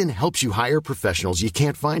 LinkedIn helps you hire professionals you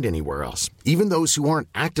can't find anywhere else, even those who aren't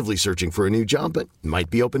actively searching for a new job but might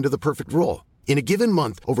be open to the perfect role. In a given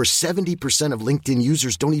month, over 70% of LinkedIn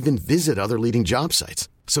users don't even visit other leading job sites.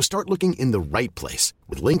 So start looking in the right place.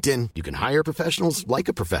 With LinkedIn, you can hire professionals like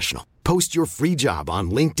a professional. Post your free job on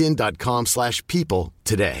linkedin.com/people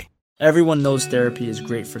today. Everyone knows therapy is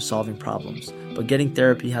great for solving problems, but getting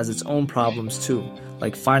therapy has its own problems too,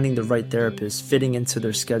 like finding the right therapist, fitting into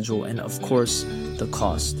their schedule, and of course, the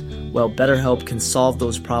cost. Well, BetterHelp can solve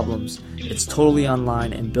those problems. It's totally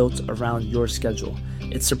online and built around your schedule.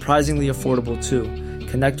 It's surprisingly affordable too.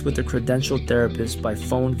 Connect with a credentialed therapist by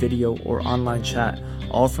phone, video, or online chat,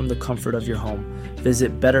 all from the comfort of your home.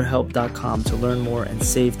 Visit BetterHelp.com to learn more and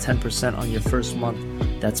save 10% on your first month.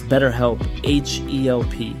 That's BetterHelp,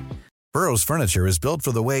 H-E-L-P. Burrow's furniture is built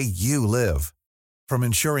for the way you live. From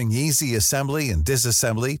ensuring easy assembly and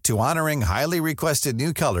disassembly to honoring highly requested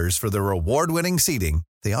new colors for their award-winning seating,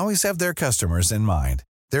 they always have their customers in mind.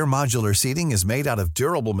 Their modular seating is made out of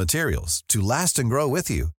durable materials to last and grow with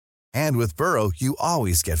you. And with Burrow, you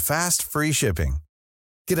always get fast, free shipping.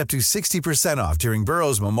 Get up to 60% off during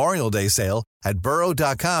Burrow's Memorial Day sale at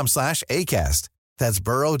burrow.com/ACAST. That's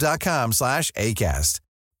burrow.com/ACAST.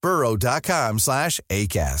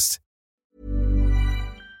 burrow.com/ACAST.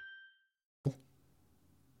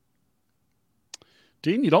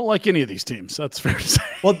 Dean, you don't like any of these teams. That's fair to say.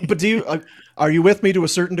 Well, but are you with me to a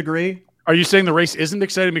certain degree? Are you saying the race isn't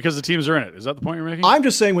exciting because the teams are in it? Is that the point you're making? I'm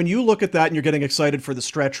just saying when you look at that and you're getting excited for the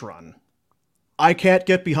stretch run, I can't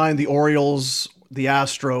get behind the Orioles, the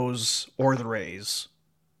Astros, or the Rays.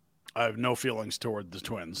 I have no feelings toward the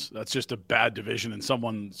Twins. That's just a bad division and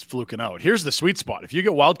someone's fluking out. Here's the sweet spot. If you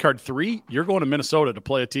get wild card 3, you're going to Minnesota to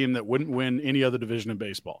play a team that wouldn't win any other division in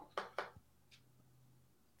baseball.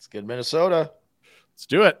 Let's get Minnesota. Let's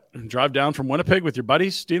do it. Drive down from Winnipeg with your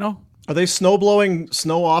buddies, Dino. Are they blowing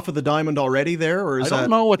snow off of the diamond already there, or is I don't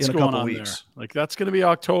know what's in a going couple on weeks? there. Like that's going to be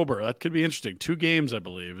October. That could be interesting. 2 games, I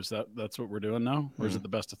believe. That's what we're doing now, or is it the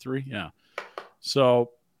best of 3? Yeah. So,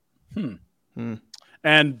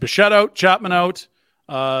 And Bichette out, Chapman out.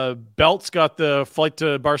 Belt's got the flight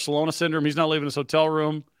to Barcelona syndrome. He's not leaving his hotel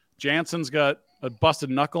room. Jansen's got a busted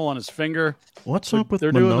knuckle on his finger. What's up with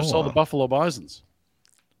they're Manoah? doing this all the Buffalo Bisons.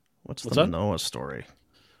 What's the Manoah story?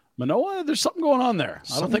 Manoah, there's something going on there.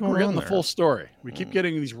 I don't think we're getting the there. full story. We keep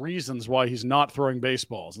getting these reasons why he's not throwing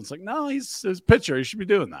baseballs. And it's like, no, he's a pitcher. He should be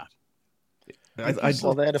doing that. I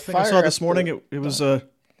saw this morning. It was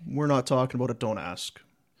we're not talking about it. Don't ask.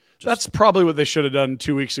 That's probably what they should have done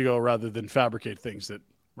 2 weeks ago rather than fabricate things that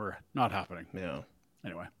were not happening. Yeah.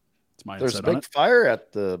 Anyway, it's my There's a insight on big it. fire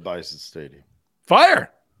at the Bison Stadium.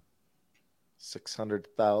 Fire!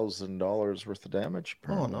 $600,000 worth of damage.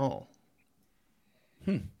 Apparently. Oh,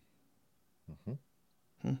 no.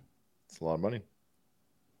 It's a lot of money.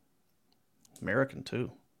 American,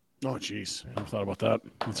 too. Oh, geez. I never thought about that.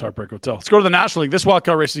 That's Heartbreak Hotel. Let's go to the National League. This wild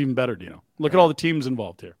card race is even better, Dino. Look at all the teams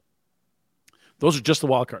involved here. Those are just the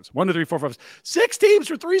wild cards. 1, 2, 3, 4, 5, 6 teams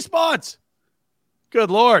for 3 spots.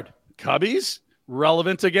 Good Lord. Cubbies,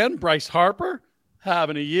 relevant again. Bryce Harper,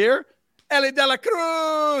 having a year. Ellie De La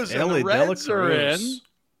Cruz. And the Reds are in.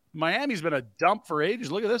 Miami's been a dump for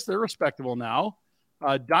ages. Look at this. They're respectable now.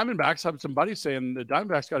 Diamondbacks, have some buddies saying the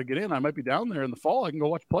Diamondbacks got to get in. I might be down there in the fall. I can go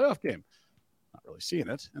watch a playoff game. Not really seeing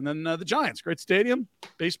it. And then the Giants, great stadium.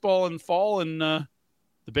 Baseball in fall in the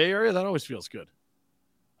Bay Area. That always feels good.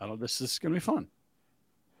 This is going to be fun.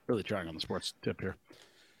 Really trying on the sports tip here.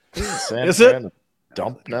 Is it a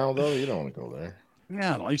dump now, though? You don't want to go there.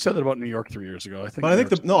 Yeah, no, you said that about New York 3 years ago. I think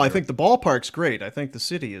the ballpark's great. I think the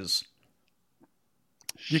city is.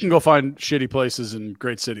 You can go find shitty places in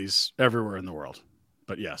great cities everywhere in the world.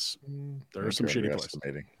 But yes, there are some shitty places.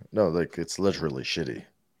 No, like it's literally shitty.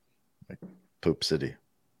 Like Poop City.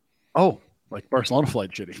 Oh, like Barcelona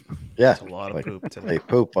flight shitty. Yeah. It's a lot of poop today. They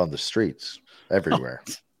poop on the streets everywhere.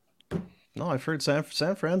 No, I've heard San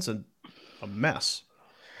Fran's a mess.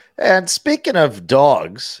 And speaking of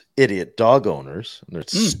dogs, idiot dog owners, and their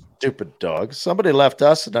stupid dogs, somebody left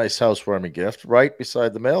us a nice housewarming gift right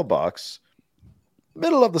beside the mailbox,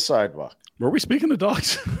 middle of the sidewalk. Were we speaking of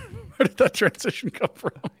dogs? Where did that transition come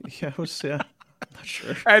from? Yeah, it was, yeah. Not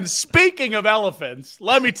sure. And speaking of elephants,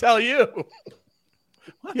 let me tell you.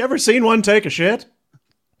 You ever seen one take a shit?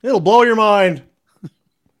 It'll blow your mind.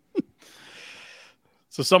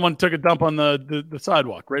 So someone took a dump on the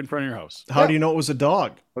sidewalk right in front of your house. How do you know it was a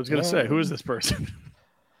dog? I was going to say, who is this person?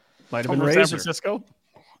 Might have been From Razor. San Francisco?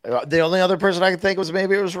 The only other person I could think was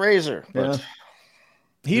maybe it was Razor. But Yeah.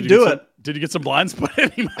 He'd do it. Did you get some blinds put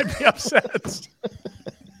in? He might be upset.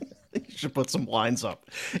 You should put some blinds up.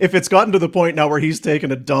 If it's gotten to the point now where he's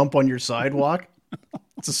taking a dump on your sidewalk,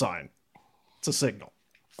 it's a sign. It's a signal.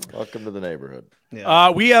 welcome to the neighborhood. Yeah.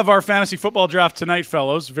 We have our fantasy football draft tonight,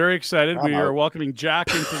 fellows. Very excited. I'm We are out. welcoming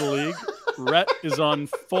Jack into the league. Rhett is on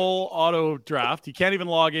full auto draft. He can't even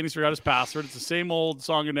log in. He's forgot his password. It's the same old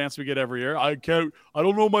song and dance we get every year. I don't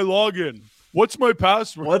know my login. What's my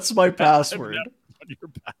password? What's my password?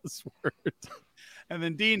 Your password. And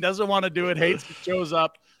then Dean doesn't want to do it, hates it, shows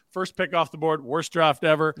up. First pick off the board, worst draft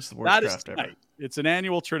ever. It's the worst That is draft ever. tonight. It's an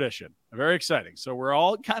annual tradition. Very exciting. So we're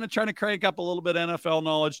all kind of trying to crank up a little bit of NFL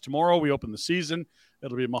knowledge. Tomorrow we open the season.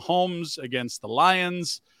 It'll be Mahomes against the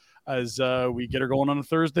Lions as we get her going on a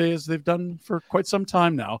Thursday, as they've done for quite some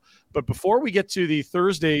time now. But before we get to the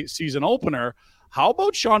Thursday season opener, how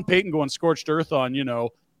about Sean Payton going scorched earth on,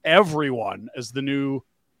 everyone as the new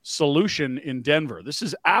solution in Denver? This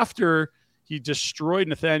is after he destroyed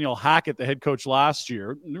Nathaniel Hackett, the head coach, last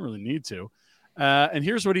year. Didn't really need to. And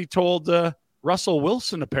here's what he told Russell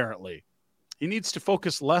Wilson, apparently. He needs to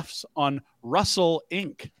focus less on Russell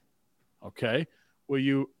Inc. Okay? Will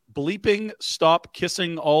you bleeping stop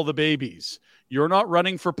kissing all the babies? You're not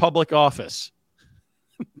running for public office.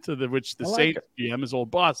 To which the Saints GM, his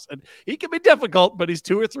old boss, and he can be difficult, but he's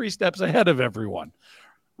 2 or 3 steps ahead of everyone.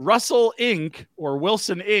 Russell Inc. or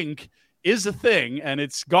Wilson Inc. is a thing, and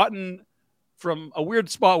it's gotten from a weird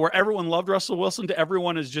spot where everyone loved Russell Wilson to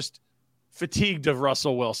everyone is just fatigued of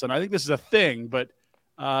Russell Wilson. I think this is a thing, but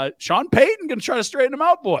Sean Payton going to try to straighten him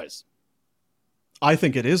out, boys. I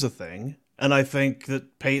think it is a thing, and I think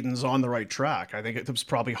that Peyton's on the right track. I think it was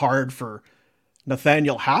probably hard for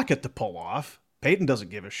Nathaniel Hackett to pull off. Peyton doesn't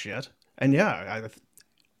give a shit. And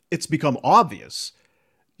it's become obvious.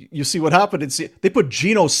 You see what happened? They put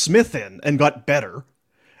Geno Smith in and got better.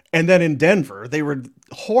 And then in Denver, they were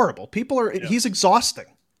horrible. He's exhausting.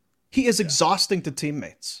 He is exhausting to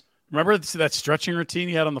teammates. Remember that stretching routine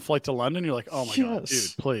he had on the flight to London? You're like, oh my God,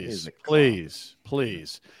 dude, please.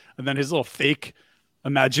 And then his little fake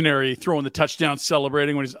imaginary throwing the touchdown,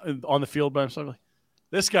 celebrating when he's on the field by himself. Like,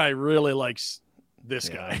 this guy really likes this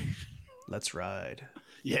guy. Let's ride.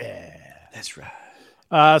 Yeah. Let's ride.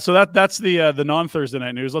 So that's the non-Thursday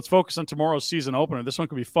night news. Let's focus on tomorrow's season opener. This one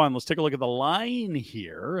could be fun. Let's take a look at the line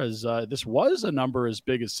here, as this was a number as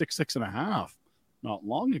big as 6.5 not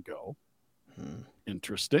long ago.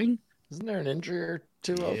 Interesting. Isn't there an injury or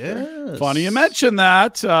two out there? Funny you mention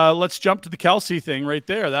that. Let's jump to the Kelsey thing right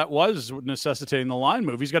there. That was necessitating the line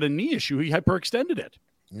move. He's got a knee issue. He hyperextended it.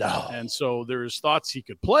 No. And so there's thoughts he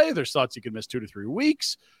could play. There's thoughts he could miss 2 to 3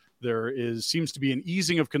 weeks. There seems to be an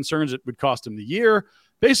easing of concerns that would cost him the year.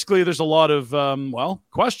 Basically, there's a lot of,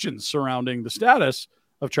 questions surrounding the status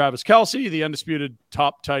of Travis Kelsey, the undisputed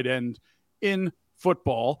top tight end in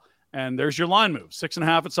football. And there's your line move.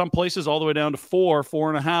 6.5 at some places, all the way down to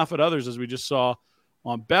 4.5 at others, as we just saw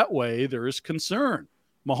on Betway. There is concern.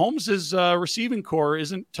 Mahomes' receiving core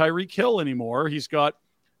isn't Tyreek Hill anymore. He's got,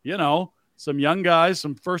 some young guys,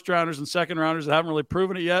 some first-rounders and second-rounders that haven't really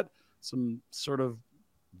proven it yet, some sort of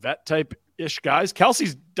vet type-ish guys.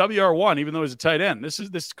 Kelsey's WR1, even though he's a tight end.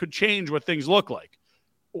 This could change what things look like.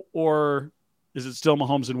 Or is it still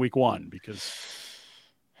Mahomes in week 1? Because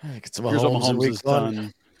I think it's here's what Mahomes in Mahomes week has 1.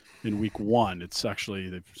 done in week 1. It's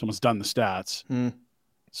actually someone's done the stats.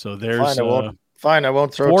 So there's Fine, I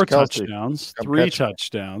won't throw 4 it to Kelsey. touchdowns, Come 3 catch me.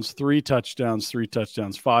 touchdowns, 3 touchdowns, 3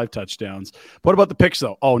 touchdowns, 5 touchdowns. What about the picks,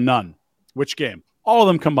 though? Oh, none. Which game? All of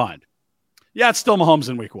them combined. Yeah, it's still Mahomes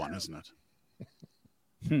in week 1, isn't it?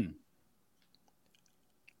 Pretty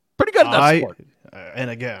good at that sport. And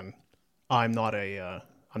again, I'm not an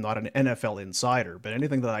NFL insider, but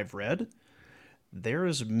anything that I've read, there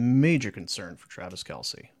is major concern for Travis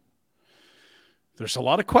Kelsey. There's a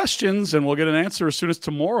lot of questions, and we'll get an answer as soon as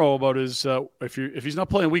tomorrow about his if he's not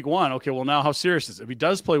playing week 1. Okay, well now how serious is it? If he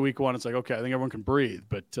does play week 1, it's like, okay, I think everyone can breathe.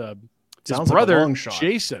 But His Sounds like a brother, long shot.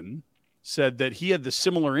 Jason, said that he had the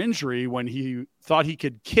similar injury when he thought he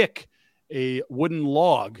could kick a wooden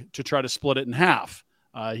log to try to split it in half.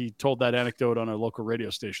 He told that anecdote on a local radio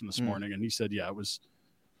station this morning, and he said, yeah,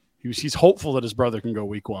 he's hopeful that his brother can go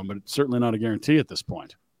week 1, but it's certainly not a guarantee at this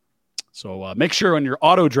point. So make sure on your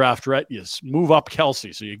auto draft, Rhett, you move up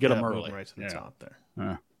Kelsey so you get him early. Right to the top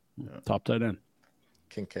there. Top tight end.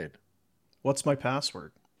 Kincaid. What's my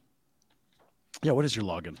password? Yeah, what is your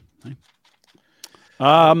login?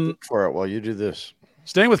 For it while you do this.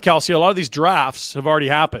 Staying with Kelsey, a lot of these drafts have already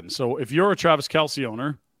happened. So if you're a Travis Kelsey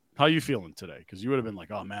owner, how are you feeling today? Because you would have been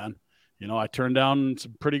like, oh, man, I turned down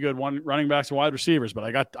some pretty good running backs and wide receivers, but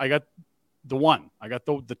I got the one. I got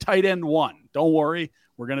the tight end one. Don't worry.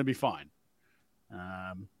 We're going to be fine.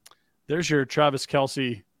 There's your Travis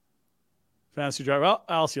Kelsey fantasy driver. Well,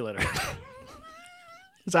 I'll see you later.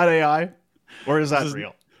 Is that AI or is that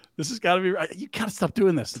real? This has got to be. You got to stop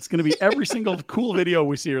doing this. It's going to be every single cool video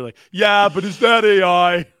we see. You're like, yeah, but is that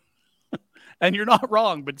AI? And you're not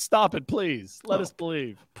wrong, but stop it, please. Let us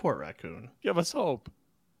believe. Poor raccoon. Give us hope.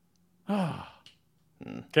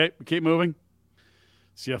 Okay, we keep moving.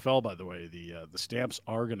 CFL, by the way, the Stamps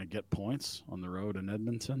are going to get points on the road in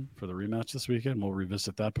Edmonton for the rematch this weekend. We'll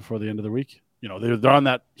revisit that before the end of the week. They're on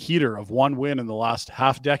that heater of one win in the last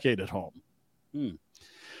half decade at home.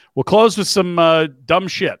 We'll close with some dumb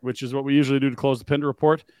shit, which is what we usually do to close the Pinder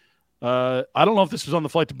Report. I don't know if this was on the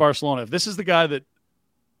flight to Barcelona. If this is the guy that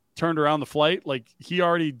turned around the flight, like he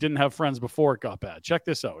already didn't have friends before it got bad. Check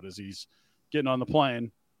this out as he's getting on the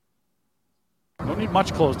plane. Don't need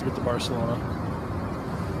much clothes to get to Barcelona.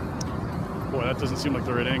 Boy, that doesn't seem like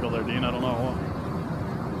the right angle there, Dean. I don't know.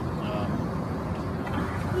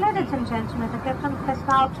 Ladies and gentlemen, the captain has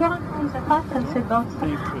now turned on the fasten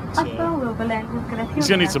seatbelts. After we will end with a few he's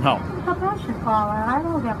going to need some help. In preparation for our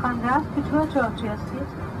arrival, we are kindly asked you to adjust your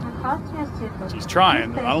seats and fasten your seatbelts. He's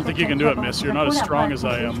trying. I don't think you can do it, miss. You're not as strong as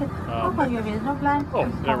I am.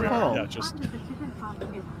 There we are. Yeah, just.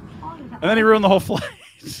 And then he ruined the whole flight.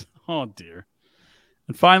 Oh, dear.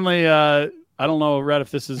 And finally, I don't know, Rhett,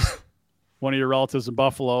 if this is one of your relatives in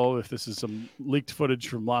Buffalo, if this is some leaked footage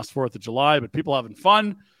from last 4th of July, but people having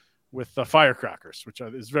fun with firecrackers, which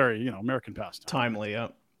is very, American pastime. Timely, yeah.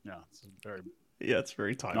 Yeah, it's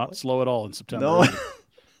very timely. Not slow at all in September. No.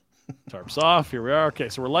 Tarps off. Here we are. Okay,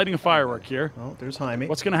 so we're lighting a firework here. Oh, there's Jaime.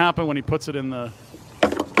 What's going to happen when he puts it in the...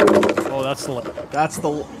 Oh, that's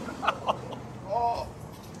the...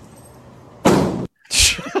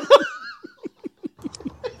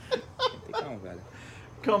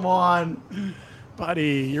 Come on.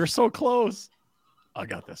 Buddy, you're so close. I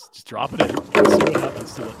got this. Just drop it in. Let's see what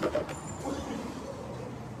happens to it.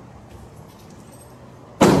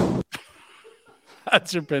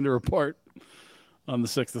 That's your Pinder Report on the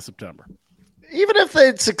 6th of September. Even if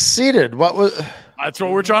they'd succeeded, what was... That's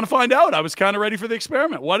what we're trying to find out. I was kind of ready for the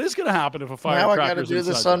experiment. What is going to happen if a firecracker... Now I got to do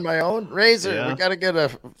this on my own. Razor, Yeah. we got to get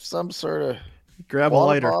some sort of... Grab a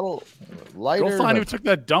lighter. Bottle, lighter. Go find who took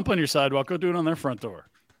that dump on your sidewalk. Go do it on their front door.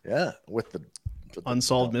 Yeah, with the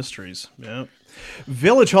Unsolved mysteries. Yeah.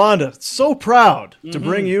 Village Honda, so proud to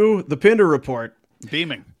bring you the Pinder Report.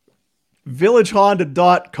 Beaming.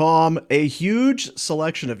 VillageHonda.com, a huge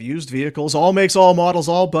selection of used vehicles, all makes, all models,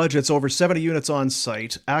 all budgets, over 70 units on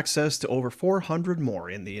site, access to over 400 more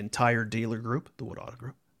in the entire dealer group, the Wood Auto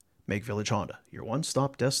Group. Make Village Honda your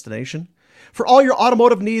one-stop destination for all your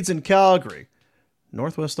automotive needs in Calgary.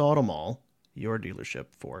 Northwest Auto Mall, your dealership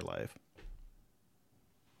for life.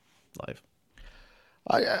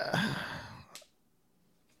 I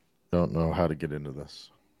don't know how to get into this.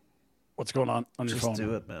 What's going on your phone? Just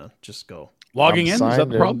do it, man. Just go. Logging in? Is that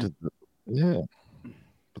the problem? Yeah.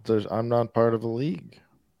 But I'm not part of the league.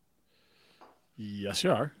 Yes,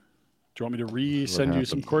 you are. Do you want me to resend you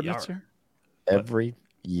some coordinates here? Every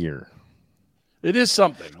year. It is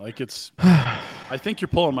something. Like it's... I think you're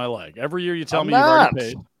pulling my leg. Every year you tell me you've already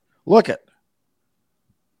paid. Look it.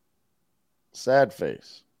 Sad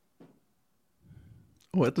face.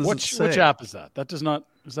 What does it say? Which app is that? That does not...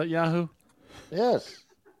 Is that Yahoo? Yes.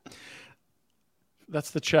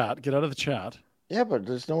 That's the chat. Get out of the chat. Yeah, but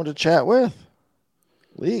there's no one to chat with.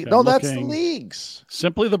 League. Okay, no, that's the leagues.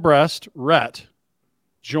 Simply the Breast, Rhett,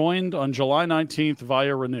 joined on July 19th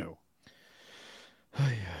via Renew.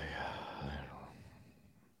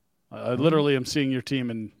 I literally am seeing your team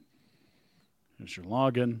and here's your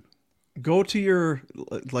login. Go to your,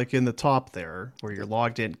 like in the top there where you're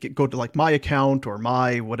logged in, go to like my account or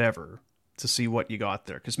my whatever to see what you got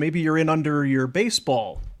there. Because maybe you're in under your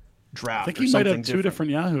baseball draft. I think or you might have something two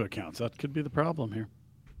different Yahoo accounts. That could be the problem here.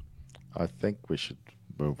 I think we should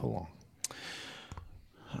move along.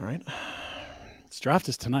 All right. This draft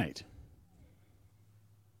is tonight.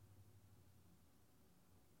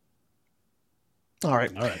 All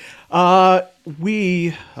right.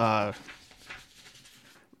 We, well,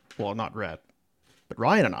 not Rhett, but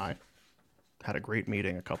Ryan and I had a great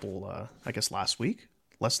meeting a couple, I guess last week,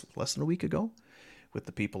 less than a week ago, with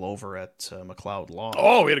the people over at McLeod Law.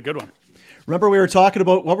 Oh, we had a good one. Remember we were talking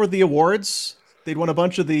about, what were the awards? They'd won a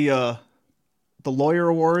bunch of the lawyer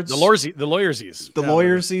awards. The lawyersies. The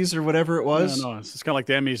lawyersies or whatever it was. Yeah, no, it's kind of like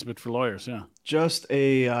the Emmys, but for lawyers, yeah. Just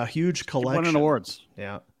a huge collection. Winning awards.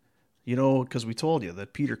 Yeah. You know, because we told you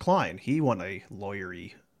that Peter Klein, he won a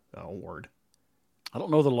lawyery award. I don't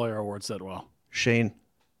know the lawyer awards that well. Shane,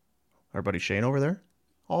 our buddy Shane over there,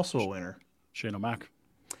 also a winner. Shane O'Mac.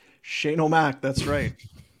 Shane O'Mac, that's right.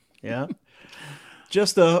 Yeah.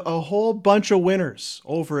 Just a whole bunch of winners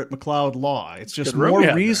over at McLeod Law. It's just more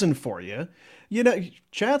reason for you. You know,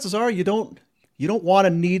 chances are you don't want to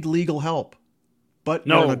need legal help. But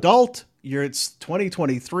you're an adult. It's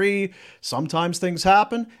 2023. Sometimes things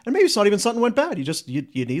happen, and maybe it's not even something went bad.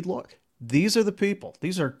 You need law. These are the people.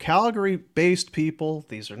 These are Calgary-based people.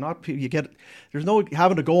 These are not people there's no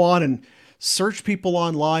having to go on and search people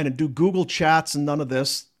online and do Google chats and none of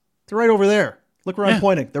this. They're right over there. Look where I'm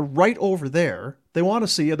pointing. They're right over there. They want to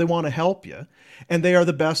see you. They want to help you, and they are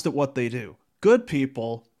the best at what they do. Good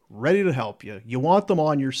people. Ready to help you. You want them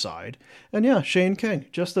on your side. And yeah, Shane King,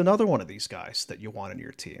 just another one of these guys that you want in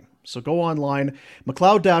your team. So go online,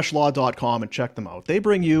 McLeod-law.com, and check them out. They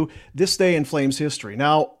bring you this day in Flames history.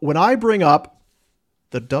 Now, when I bring up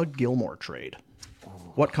the Doug Gilmour trade,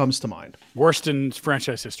 what comes to mind? Worst in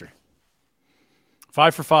franchise history.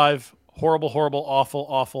 5 for 5. Horrible, awful.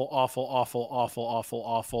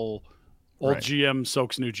 Old GM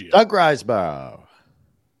soaks new GM. Doug Riseborough.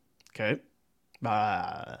 Okay.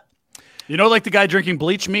 You know, like the guy drinking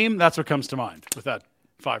bleach meme? That's what comes to mind with that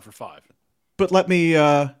 5 for 5. But let me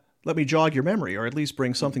jog your memory, or at least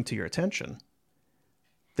bring something to your attention.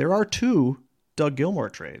 There are 2 Doug Gilmour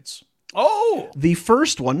trades. Oh! The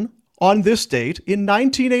first one on this date in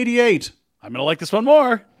 1988. I'm going to like this one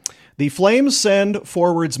more. The Flames send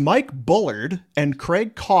forwards Mike Bullard and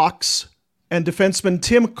Craig Cox and defenseman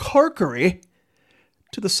Tim Corkery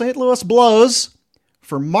to the St. Louis Blues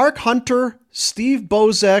for Mark Hunter, Steve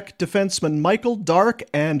Bozek, defenseman Michael Dark,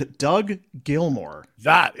 and Doug Gilmour.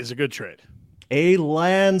 That is a good trade. A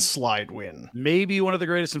landslide win. Maybe one of the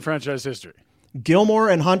greatest in franchise history. Gilmour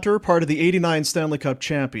and Hunter, part of the 89 Stanley Cup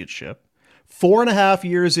Championship. 4.5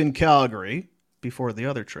 years in Calgary before the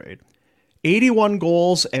other trade. 81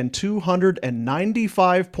 goals and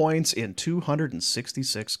 295 points in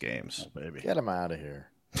 266 games. Oh, baby. Get him out of here.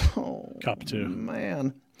 Oh, Cup 2.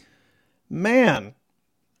 Man.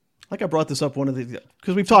 Like I brought this up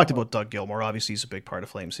because we've talked about Doug Gilmour. Obviously, he's a big part of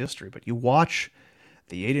Flames history, but you watch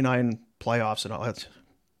the 89 playoffs and all that.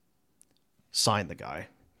 Sign the guy.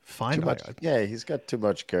 Find the guy. Yeah, he's got too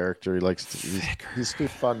much character. He's too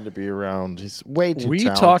fun to be around. He's way too talented. We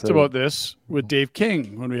talked about this with Dave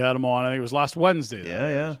King when we had him on. I think it was last Wednesday.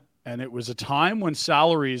 Yeah. And it was a time when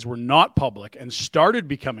salaries were not public and started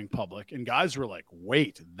becoming public. And guys were like,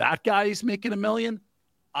 wait, that guy's making $1 million?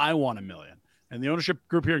 I want $1 million. And the ownership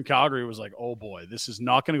group here in Calgary was like, oh boy, this is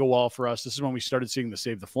not going to go well for us. This is when we started seeing the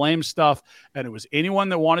Save the Flames stuff. And it was anyone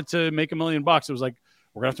that wanted to make $1 million. It was like,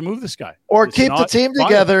 we're going to have to move this guy. Or keep the team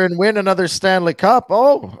together and win another Stanley Cup.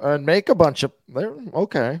 Oh, and make a bunch of,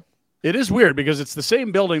 okay. It is weird because it's the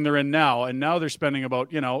same building they're in now. And now they're spending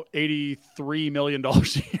about, $83 million a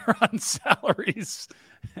year on salaries.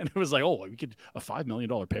 And it was like, oh, we could a $5 million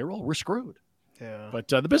payroll. We're screwed. Yeah. But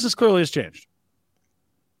the business clearly has changed.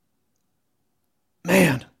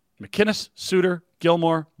 Man. McInnes, Suter,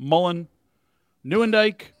 Gilmour, Mullen,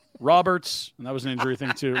 Neuendijk, Roberts, and that was an injury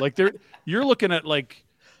thing too. Like you're looking at like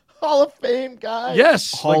Hall of Fame guys.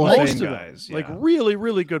 Yes, Hall like of most Fame of guys. them, like really,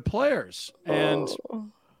 really good players. And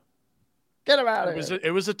get him out of here.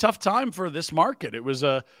 It was a tough time for this market.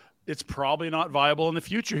 It's probably not viable in the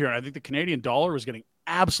future here. And I think the Canadian dollar was getting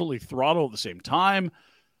absolutely throttled at the same time.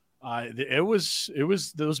 It was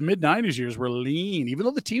those mid 90s years were lean, even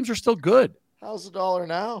though the teams are still good. How's the dollar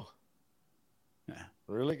now? Yeah.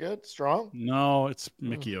 Really good? Strong? No, it's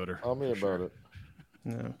Mickey Yoder. Tell me about it.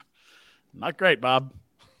 Yeah. Not great, Bob.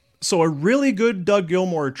 So a really good Doug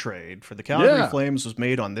Gilmour trade for the Calgary Flames was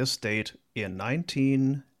made on this date in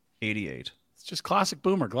 1988. It's just classic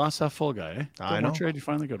boomer, glass half full guy. Eh? I know. Trade, you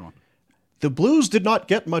find the good one. The Blues did not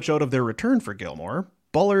get much out of their return for Gilmour.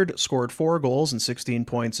 Bullard scored 4 goals and 16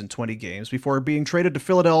 points in 20 games before being traded to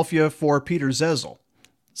Philadelphia for Peter Zezel.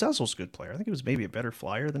 Zezel's a good player. I think he was maybe a better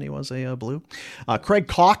flyer than he was a Blue. Craig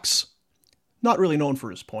Cox, not really known for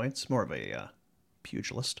his points, more of a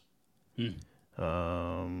pugilist.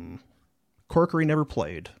 Corkery never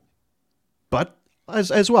played. But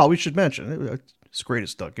as well, we should mention, as great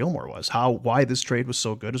as Doug Gilmour was. Why this trade was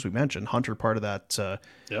so good, as we mentioned. Hunter, part of that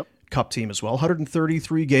Cup team as well.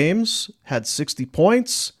 133 games, had 60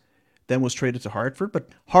 points, then was traded to Hartford. But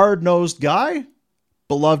hard-nosed guy,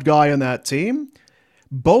 beloved guy on that team.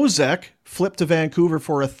 Bozek flipped to Vancouver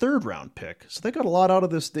for a third-round pick. So they got a lot out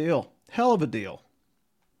of this deal. Hell of a deal.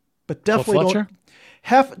 But definitely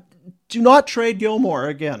do not trade Gilmour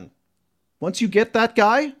again. Once you get that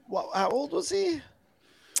guy. Well, how old was he?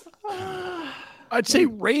 I'd say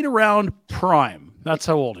right around prime. That's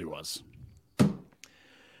how old he was.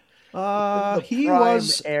 He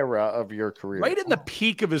was era of your career. Right in the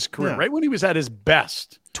peak of his career. Yeah. Right when he was at his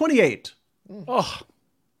best. 28. Oh.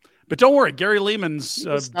 But don't worry, Gary Lehman's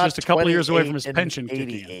just a couple of years away from his pension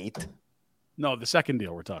kicking in. No, the second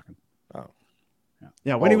deal we're talking. Oh.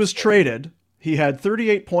 Yeah, when he was traded, he had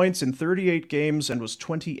 38 points in 38 games and was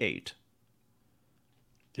 28.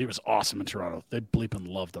 He was awesome in Toronto. They bleeping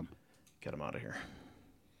loved him. Get him out of here.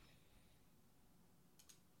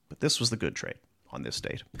 But this was the good trade on this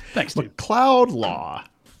date. Thanks, dude. McLeod Law.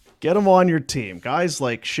 Get him on your team. Guys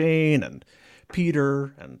like Shane and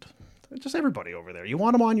Peter and just everybody over there. You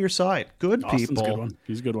want him on your side. Good Austin's people. Good one.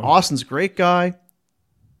 He's a good one. Austin's a great guy.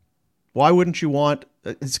 Why wouldn't you want...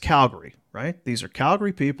 It's Calgary, right? These are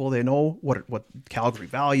Calgary people. They know what Calgary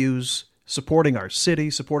values, supporting our city,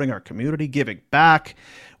 supporting our community, giving back.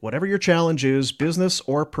 Whatever your challenge is, business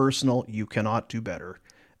or personal, you cannot do better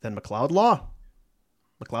than McLeod Law.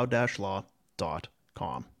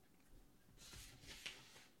 McLeod-law.com.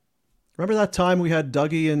 Remember that time we had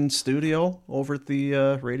Dougie in studio over at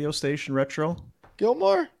the radio station Retro?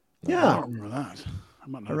 Gilmour? Yeah. I don't remember that. I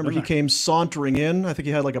remember he came sauntering in. I think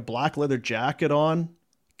he had like a black leather jacket on.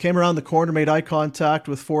 Came around the corner, made eye contact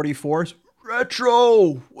with 44s.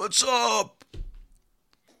 Retro, what's up?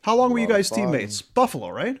 How long were you guys teammates? Buffalo,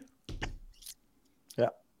 right? Yeah,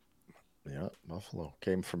 Buffalo.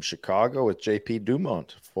 Came from Chicago with J.P.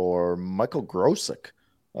 Dumont for Michael Grosick.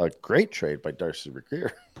 A great trade by Darcy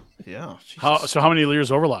Regier. Yeah. So how many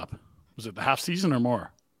years overlap? Was it the half season or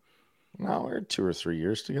more? No, we're 2 or 3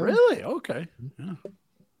 years together. Really? Okay. Yeah.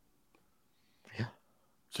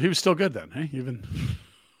 So he was still good then, hey? Even.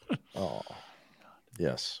 Oh,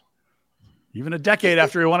 yes. Even a decade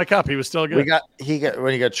after he won a cup, he was still good. When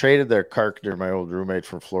he got traded there, Carpenter, my old roommate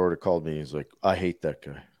from Florida, called me. He's like, "I hate that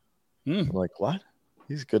guy." I'm like, "What?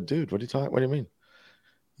 He's a good dude. What do you mean?"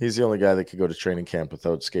 He's the only guy that could go to training camp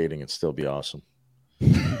without skating and still be awesome.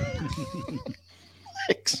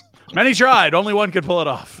 Thanks. Many tried. Only one could pull it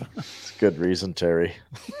off. It's a good reason, Terry.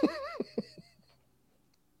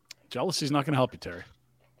 Jealousy's not going to help you, Terry.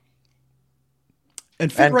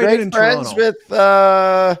 And fit right in friends Toronto.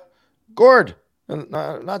 with Gord.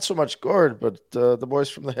 Not so much Gord, but the boys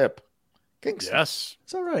from the hip. Kingston. Yes.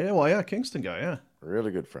 Is that right? Yeah, well, yeah, Kingston guy, yeah.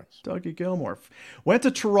 Really good friends. Dougie Gilmour. Went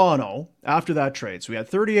to Toronto after that trade. So we had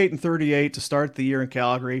 38 and 38 to start the year in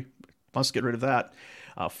Calgary. Must get rid of that.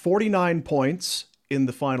 49 points in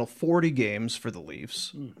the final 40 games for the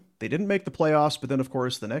Leafs. They didn't make the playoffs, but then, of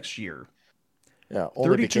course, the next year. Yeah,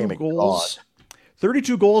 only 32 goals.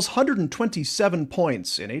 32 goals, 127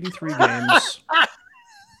 points in 83 games.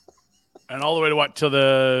 And all the way to what? Till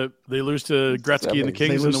they lose to Gretzky and the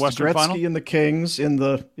Kings in the Western Final? Gretzky and the Kings in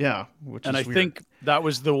the, and I think that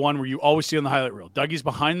was the one where you always see on the highlight reel. Dougie's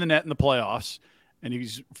behind the net in the playoffs, and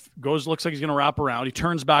looks like he's going to wrap around. He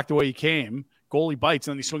turns back the way he came. Goalie bites,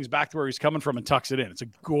 and then he swings back to where he's coming from and tucks it in. It's a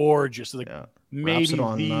gorgeous, maybe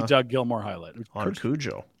the Doug Gilmour highlight. On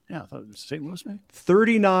Cujo. Yeah, I thought it was St. Louis, maybe?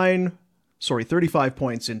 35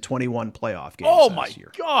 points in 21 playoff games. Oh, my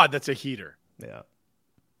God, that's a heater. Yeah.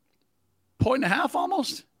 1.5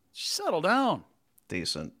 almost? Settle down.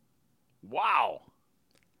 Decent. Wow.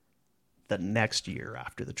 The next year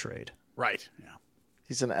after the trade. Right, yeah.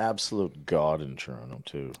 He's an absolute god in Toronto,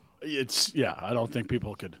 too. I don't think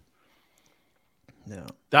people could. No.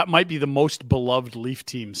 That might be the most beloved Leaf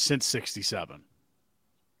team since 67.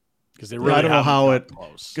 Because they really I don't know how it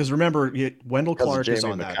close. Because remember, Wendell Clark is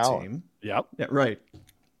on that team. Yep. Yeah, right.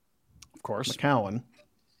 Of course. McCowan,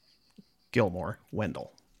 Gilmour,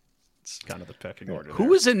 Wendell. It's kind of the pecking order. Who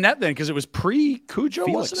was in net then? Because it was pre-Cujo,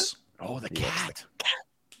 Felix. wasn't it? Oh, the cat.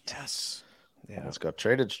 Yes. Yeah. Almost got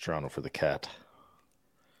traded to Toronto for the cat.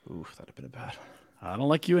 Oof, that'd have been a bad one. I don't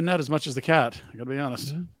like you in net as much as the cat. I got to be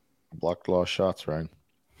honest. Mm-hmm. Blocked a lot of shots, Ryan.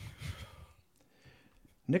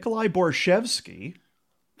 Nikolai Borshevsky.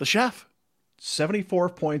 The chef. 74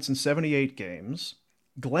 points in 78 games.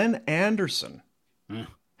 Glenn Anderson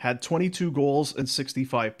had 22 goals and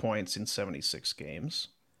 65 points in 76 games.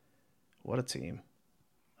 What a team.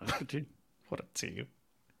 That's a good team. What a team.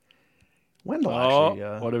 Wendell actually.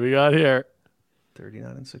 What do we got here?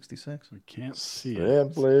 39 and 66. We can't see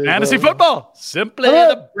Simply it. Fantasy the- football. Simply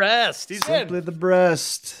the breast. He's Simply in. the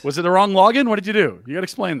breast. Was it the wrong login? What did you do? You got to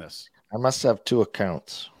explain this. I must have 2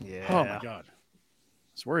 accounts. Yeah. Oh, my God. I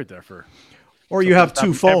was worried there for. Or you have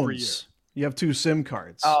 2 happens every phones. You have 2 SIM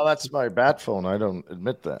cards. Oh, that's my bat phone. I don't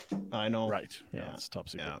admit that. I know. Right. Yeah, it's top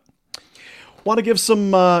secret. Yeah. Want to give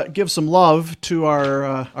some love to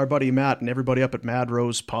our buddy Matt and everybody up at Mad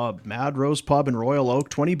Rose Pub. Mad Rose Pub in Royal Oak.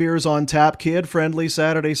 20 beers on tap. Kid friendly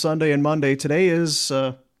Saturday, Sunday, and Monday. Today is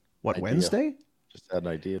Wednesday? Just had an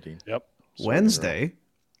idea, Dean. Yep. Wednesday.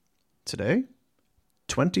 Today,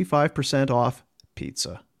 25% off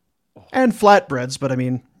pizza and flatbreads. But I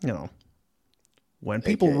mean, when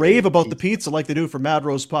people AKA rave about the pizza like they do for Mad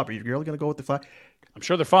Rose Pub, are you really going to go with the flat? I'm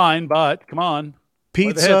sure they're fine, but come on.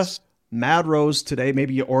 Pizza, Mad Rose today.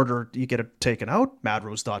 Maybe you get it taken out.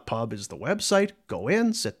 madrose.pub is the website. Go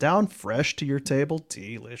in, sit down, fresh to your table,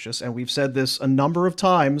 delicious. And we've said this a number of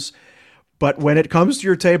times, but when it comes to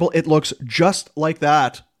your table, it looks just like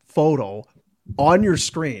that photo on your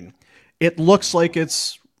screen. It looks like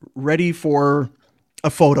it's ready for a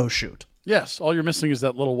photo shoot. Yes. All you're missing is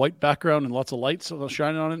that little white background and lots of lights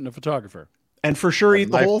shining on it and a photographer. And for sure,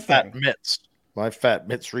 eat the whole thing. My fat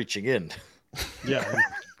mitts reaching in. Yeah.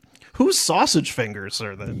 Whose sausage fingers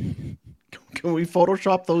are they? Can we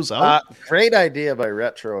Photoshop those out? Great idea by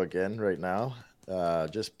Retro again right now.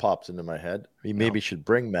 Just popped into my head. We maybe should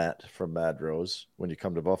bring Matt from Mad Rose when you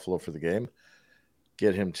come to Buffalo for the game.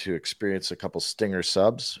 Get him to experience a couple Stinger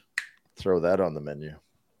subs. Throw that on the menu.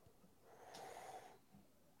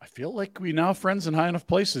 I feel like we now have friends in high enough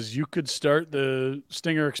places. You could start the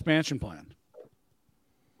Stinger expansion plan.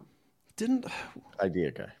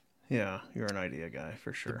 Idea guy. Yeah, you're an idea guy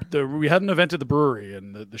for sure. We had an event at the brewery,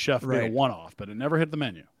 and the chef made Right. a one-off, but it never hit the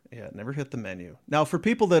menu. Yeah, it never hit the menu. Now, for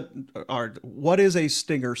people that what is a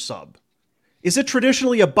Stinger sub? Is it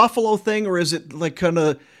traditionally a Buffalo thing, or is it like kind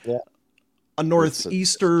of a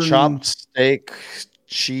northeastern chopped steak,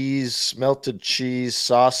 cheese, melted cheese,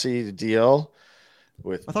 saucy deal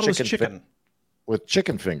with I thought it was chicken. with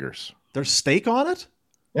chicken fingers. There's steak on it?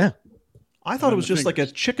 Yeah. I thought it was just like a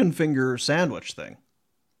chicken finger sandwich thing.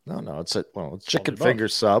 No, it's chicken above. finger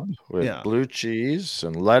sub with blue cheese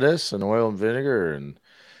and lettuce and oil and vinegar, and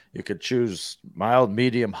you could choose mild,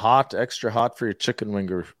 medium, hot, extra hot for your chicken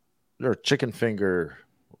finger,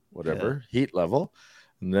 whatever heat level,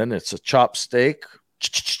 and then it's a chopped steak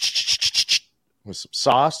with some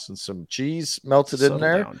sauce and some cheese melted in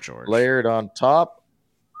there, layered on top.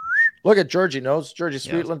 Look at Georgie knows. Georgie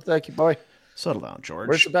Sweetland, thank you, boy. Settle down, George.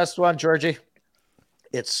 Where's the best one, Georgie?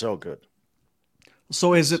 It's so good.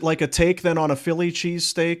 So is it like a take then on a Philly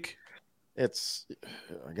cheesesteak? I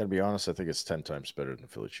got to be honest, I think it's 10 times better than a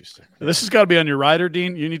Philly cheesesteak. This has got to be on your rider,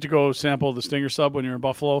 Dean. You need to go sample the Stinger sub when you're in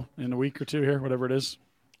Buffalo in a week or two here, whatever it is.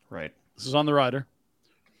 Right. This is on the rider.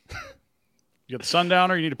 You got the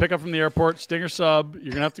Sundowner. You need to pick up from the airport. Stinger sub. You're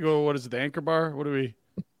going to have to go, what is it, the Anchor Bar? What are the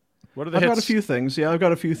I've hits? got a few things. Yeah, I've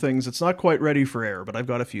got a few things. It's not quite ready for air, but I've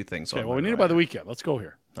got a few things. Okay, well, we need it by the weekend. Let's go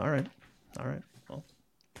here. All right. Well,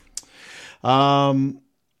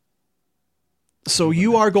 so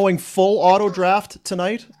you are going full auto draft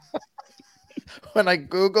tonight? When I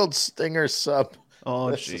Googled Stinger sub. Oh,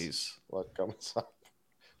 jeez. What comes up?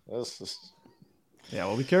 Yeah,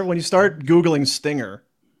 well, be careful when you start Googling Stinger.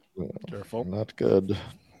 Careful. Not good.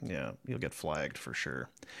 Yeah, you'll get flagged for sure.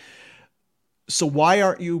 So why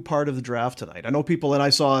aren't you part of the draft tonight? I know people, and I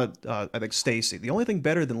saw, I think Stacy, the only thing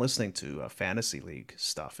better than listening to fantasy league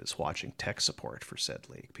stuff is watching tech support for said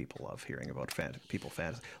league. People love hearing about fantasy.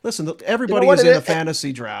 Listen, everybody is in a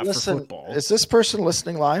fantasy draft for football. Is this person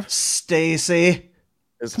listening live? Stacy.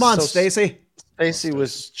 Come on, Stacy. Stacy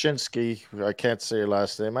Wyszynski. I can't say your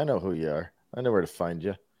last name. I know who you are. I know where to find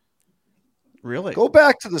you. Really? Go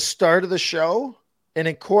back to the start of the show and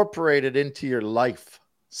incorporate it into your life.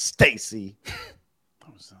 Stacy.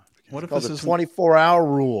 What if this is a 24-hour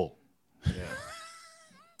rule? Yeah.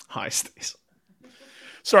 Hi, Stacy.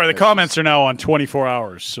 Sorry, the comments are now on 24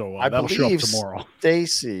 hours, so I that'll show up believe tomorrow.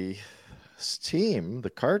 Stacy's team, the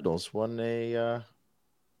Cardinals, won maybe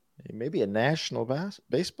a national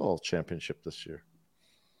baseball championship this year.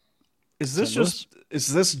 Is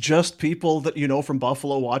this just people that you know from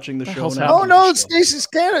Buffalo watching the show now? Oh no, Stacy's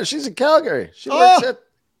Canada. She's in Calgary. She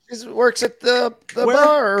works at the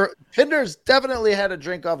bar. Pinder's definitely had a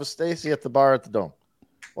drink off of Stacy at the bar at the Dome.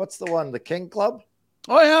 What's the one? The King Club?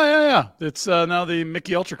 Oh yeah. It's now the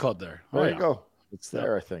Mickey Ultra Club there. There you go. It's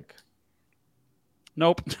there, I think.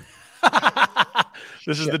 Nope.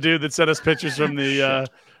 This is the dude that sent us pictures from the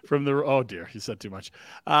oh dear, he said too much.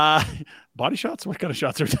 Body shots? What kind of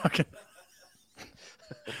shots are we talking?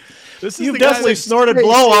 This is You've the guy definitely that- snorted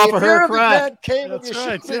blow off of her crack. That's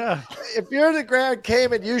right. Yeah. If you're the Grand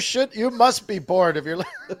Cayman, you must be bored if you're.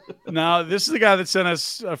 Now, this is the guy that sent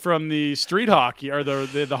us from the street hockey or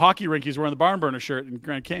the hockey rink. He's wearing the barn burner shirt in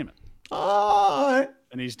Grand Cayman. Oh,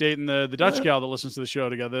 And he's dating the Dutch gal that listens to the show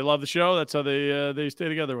together. They love the show. That's how they stay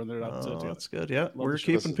together when they're not together. that's good. Yeah, we're the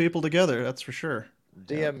show. keeping people together. That's for sure.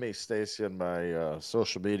 DM me, Stacy, on my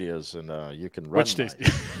social medias, and you can run. Which Stacey?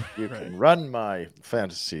 You can run my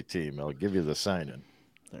fantasy team. I'll give you the sign-in.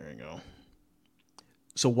 There you go.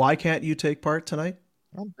 So why can't you take part tonight?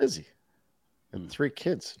 I'm busy. And 3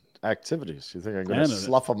 kids, activities. You think I'm going Man, to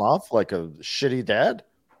slough them off like a shitty dad?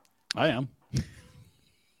 I am.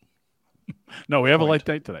 No, we have a light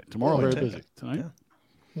night tonight. Tomorrow, very busy. Tonight,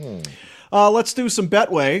 Let's do some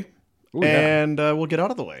Betway, Ooh, yeah. and we'll get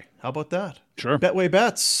out of the way. How about that? Sure. Betway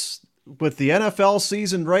bets with the NFL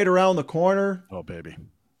season right around the corner. Oh, baby.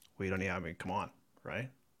 We don't need. I mean, come on, right?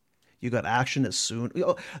 You got action as soon.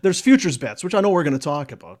 There's futures bets, which I know we're going to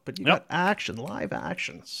talk about, but you got action, live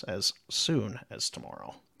actions as soon as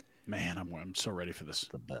tomorrow. Man, I'm so ready for this.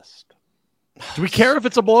 The best. Do we care if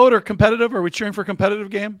it's a blowout or competitive? Are we cheering for a competitive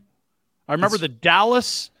game? I remember the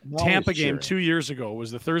Dallas-Tampa game 2 years ago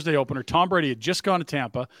was the Thursday opener. Tom Brady had just gone to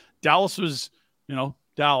Tampa. Dallas was,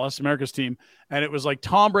 Dallas, America's team. And it was like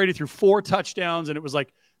Tom Brady threw 4 touchdowns, and it was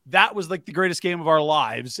like, that was like the greatest game of our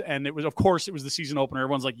lives. And it was, of course, it was the season opener.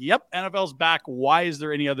 Everyone's like, yep, NFL's back. Why is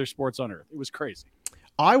there any other sports on earth? It was crazy.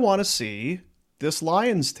 I want to see this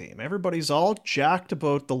Lions team. Everybody's all jacked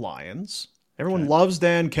about the Lions. Everyone loves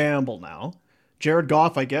Dan Campbell now. Jared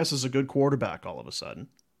Goff, I guess, is a good quarterback all of a sudden.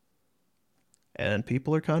 And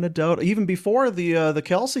people are kind of doubting. Even before the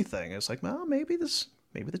Kelsey thing, it's like, well, maybe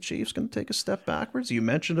the Chiefs going to take a step backwards. You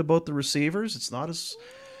mentioned about the receivers. It's not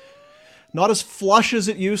as flush as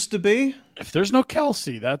it used to be. If there's no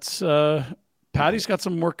Kelsey, that's Patty's got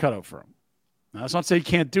some work cut out for him. Now, that's not to say he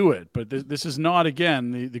can't do it, but this is not,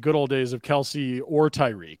 again, the good old days of Kelsey or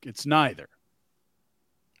Tyreek. It's neither.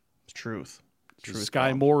 It's truth.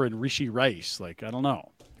 Sky Moore and Rishi Rice. Like, I don't know.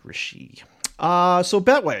 Rishi. So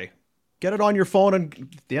Betway. Get it on your phone,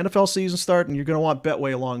 and the NFL season start, and you're going to want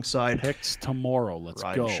Betway alongside. Picks tomorrow. Let's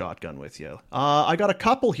Ride go. Shotgun with you. I got a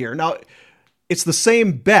couple here. Now, it's the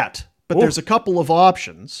same bet, but there's a couple of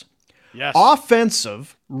options. Yes.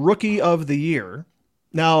 Offensive Rookie of the Year.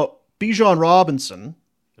 Now, Bijan Robinson.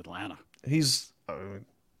 Atlanta. He's a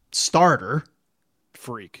starter.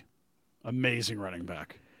 Freak. Amazing running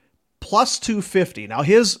back. Plus 250. Now,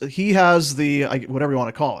 he has the, whatever you want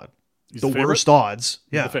to call it. He's the favorite? worst odds.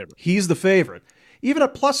 He's the favorite. He's the favorite. Even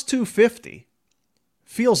at plus 250,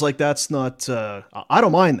 feels like that's not. I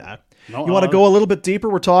don't mind that. No, you want to go a little bit deeper?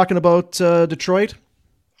 We're talking about Detroit.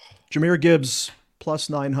 Jahmyr Gibbs plus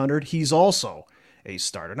 900. He's also a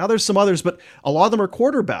starter. Now there's some others, but a lot of them are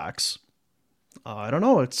quarterbacks. I don't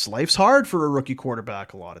know. Life's hard for a rookie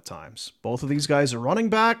quarterback a lot of times. Both of these guys are running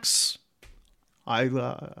backs.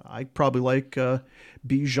 I probably like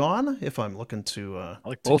Bijan if I'm looking to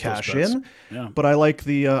cash in. Yeah. But I like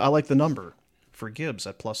the number for Gibbs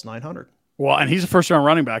at plus 900. Well, and he's a first-round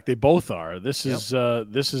running back. They both are. This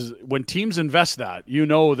is when teams invest that,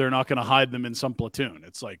 they're not going to hide them in some platoon.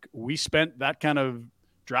 It's like, we spent that kind of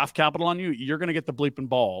draft capital on you. You're going to get the bleeping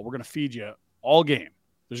ball. We're going to feed you all game.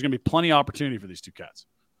 There's going to be plenty of opportunity for these two cats.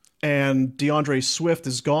 And DeAndre Swift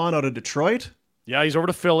is gone out of Detroit. Yeah, he's over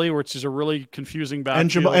to Philly, which is a really confusing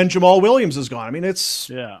backfield. And Jamal Williams is gone. I mean, it's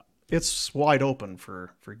wide open for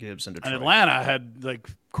Gibbs in Detroit. And Atlanta had like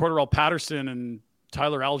Cordarrelle Patterson and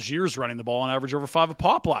Tyler Algiers running the ball on average over 5 a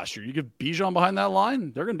pop last year. You give Bijan behind that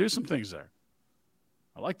line, they're going to do some things there.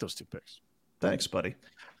 I like those two picks. Thanks, buddy.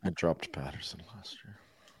 I dropped Patterson last year.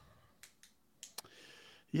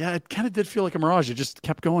 Yeah, it kind of did feel like a mirage. It just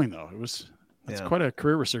kept going, though. That's quite a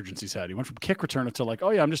career resurgence he's had. He went from kick returner to like,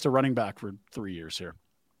 oh, yeah, I'm just a running back for 3 years here.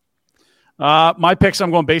 My picks,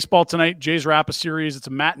 I'm going baseball tonight. Jays Rappa series. It's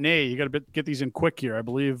a matinee. You got to get these in quick here. I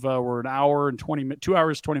believe we're 2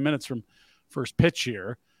 hours, 20 minutes from first pitch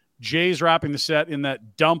here. Jays wrapping the set in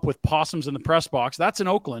that dump with possums in the press box. That's in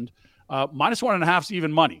Oakland. -1.5 is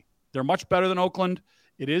even money. They're much better than Oakland.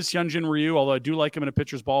 It is Hyunjin Ryu, although I do like him in a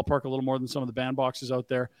pitcher's ballpark a little more than some of the bandboxes out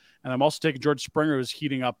there. And I'm also taking George Springer, who's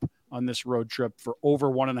heating up on this road trip for over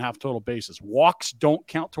 1.5 total bases. Walks don't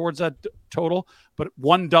count towards that total, but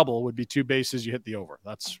 1 double would be 2 bases. You hit the over.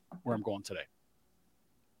 That's where I'm going today.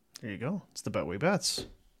 There you go. It's the Betway bets.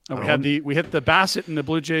 And we hit the Bassett and the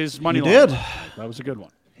Blue Jays money line. You did. That was a good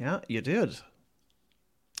one. Yeah, you did.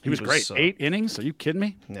 He was great. 8 innings. Are you kidding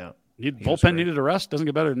me? Yeah. Bullpen needed a rest. Doesn't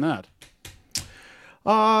get better than that.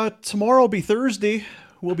 Tomorrow will be Thursday.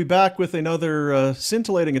 We'll be back with another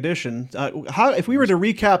scintillating edition. If we were to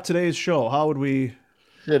recap today's show, how would we?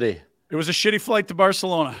 Shitty. It was a shitty flight to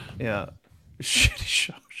Barcelona. Yeah.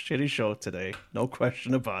 Shitty show today. No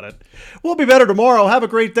question about it. We'll be better tomorrow. Have a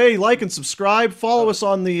great day. Like and subscribe. Follow us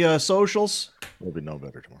on the socials. We'll be no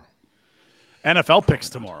better tomorrow. NFL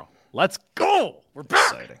picks tomorrow. Let's go. We're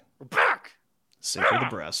back. Exciting. We're back. Safe for the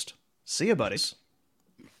breast. See you, buddies.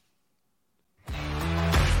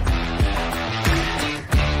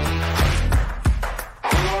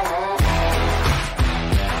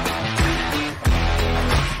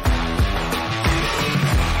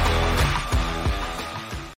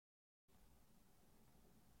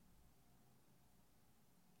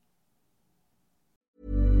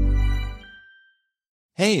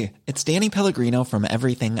 Hey, it's Danny Pellegrino from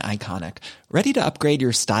Everything Iconic. Ready to upgrade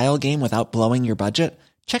your style game without blowing your budget?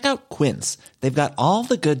 Check out Quince. They've got all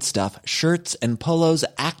the good stuff, shirts and polos,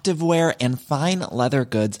 activewear, and fine leather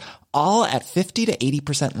goods, all at 50 to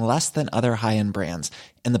 80% less than other high-end brands.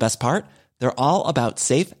 And the best part? They're all about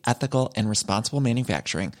safe, ethical, and responsible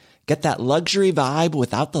manufacturing. Get that luxury vibe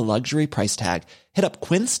without the luxury price tag. Hit up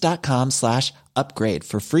quince.com/upgrade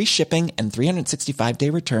for free shipping and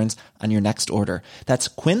 365-day returns on your next order. That's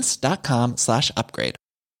quince.com/upgrade.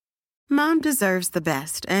 Mom deserves the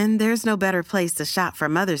best, and there's no better place to shop for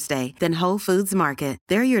Mother's Day than Whole Foods Market.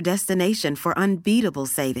 They're your destination for unbeatable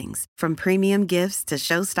savings, from premium gifts to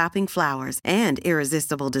show-stopping flowers and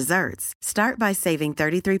irresistible desserts. Start by saving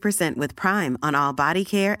 33% with Prime on all body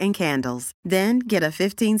care and candles. Then get a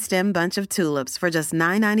 15-stem bunch of tulips for just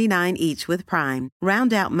 $9.99 each with Prime.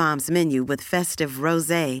 Round out Mom's menu with festive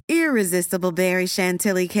rosé, irresistible berry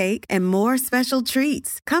chantilly cake, and more special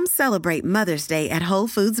treats. Come celebrate Mother's Day at Whole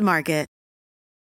Foods Market.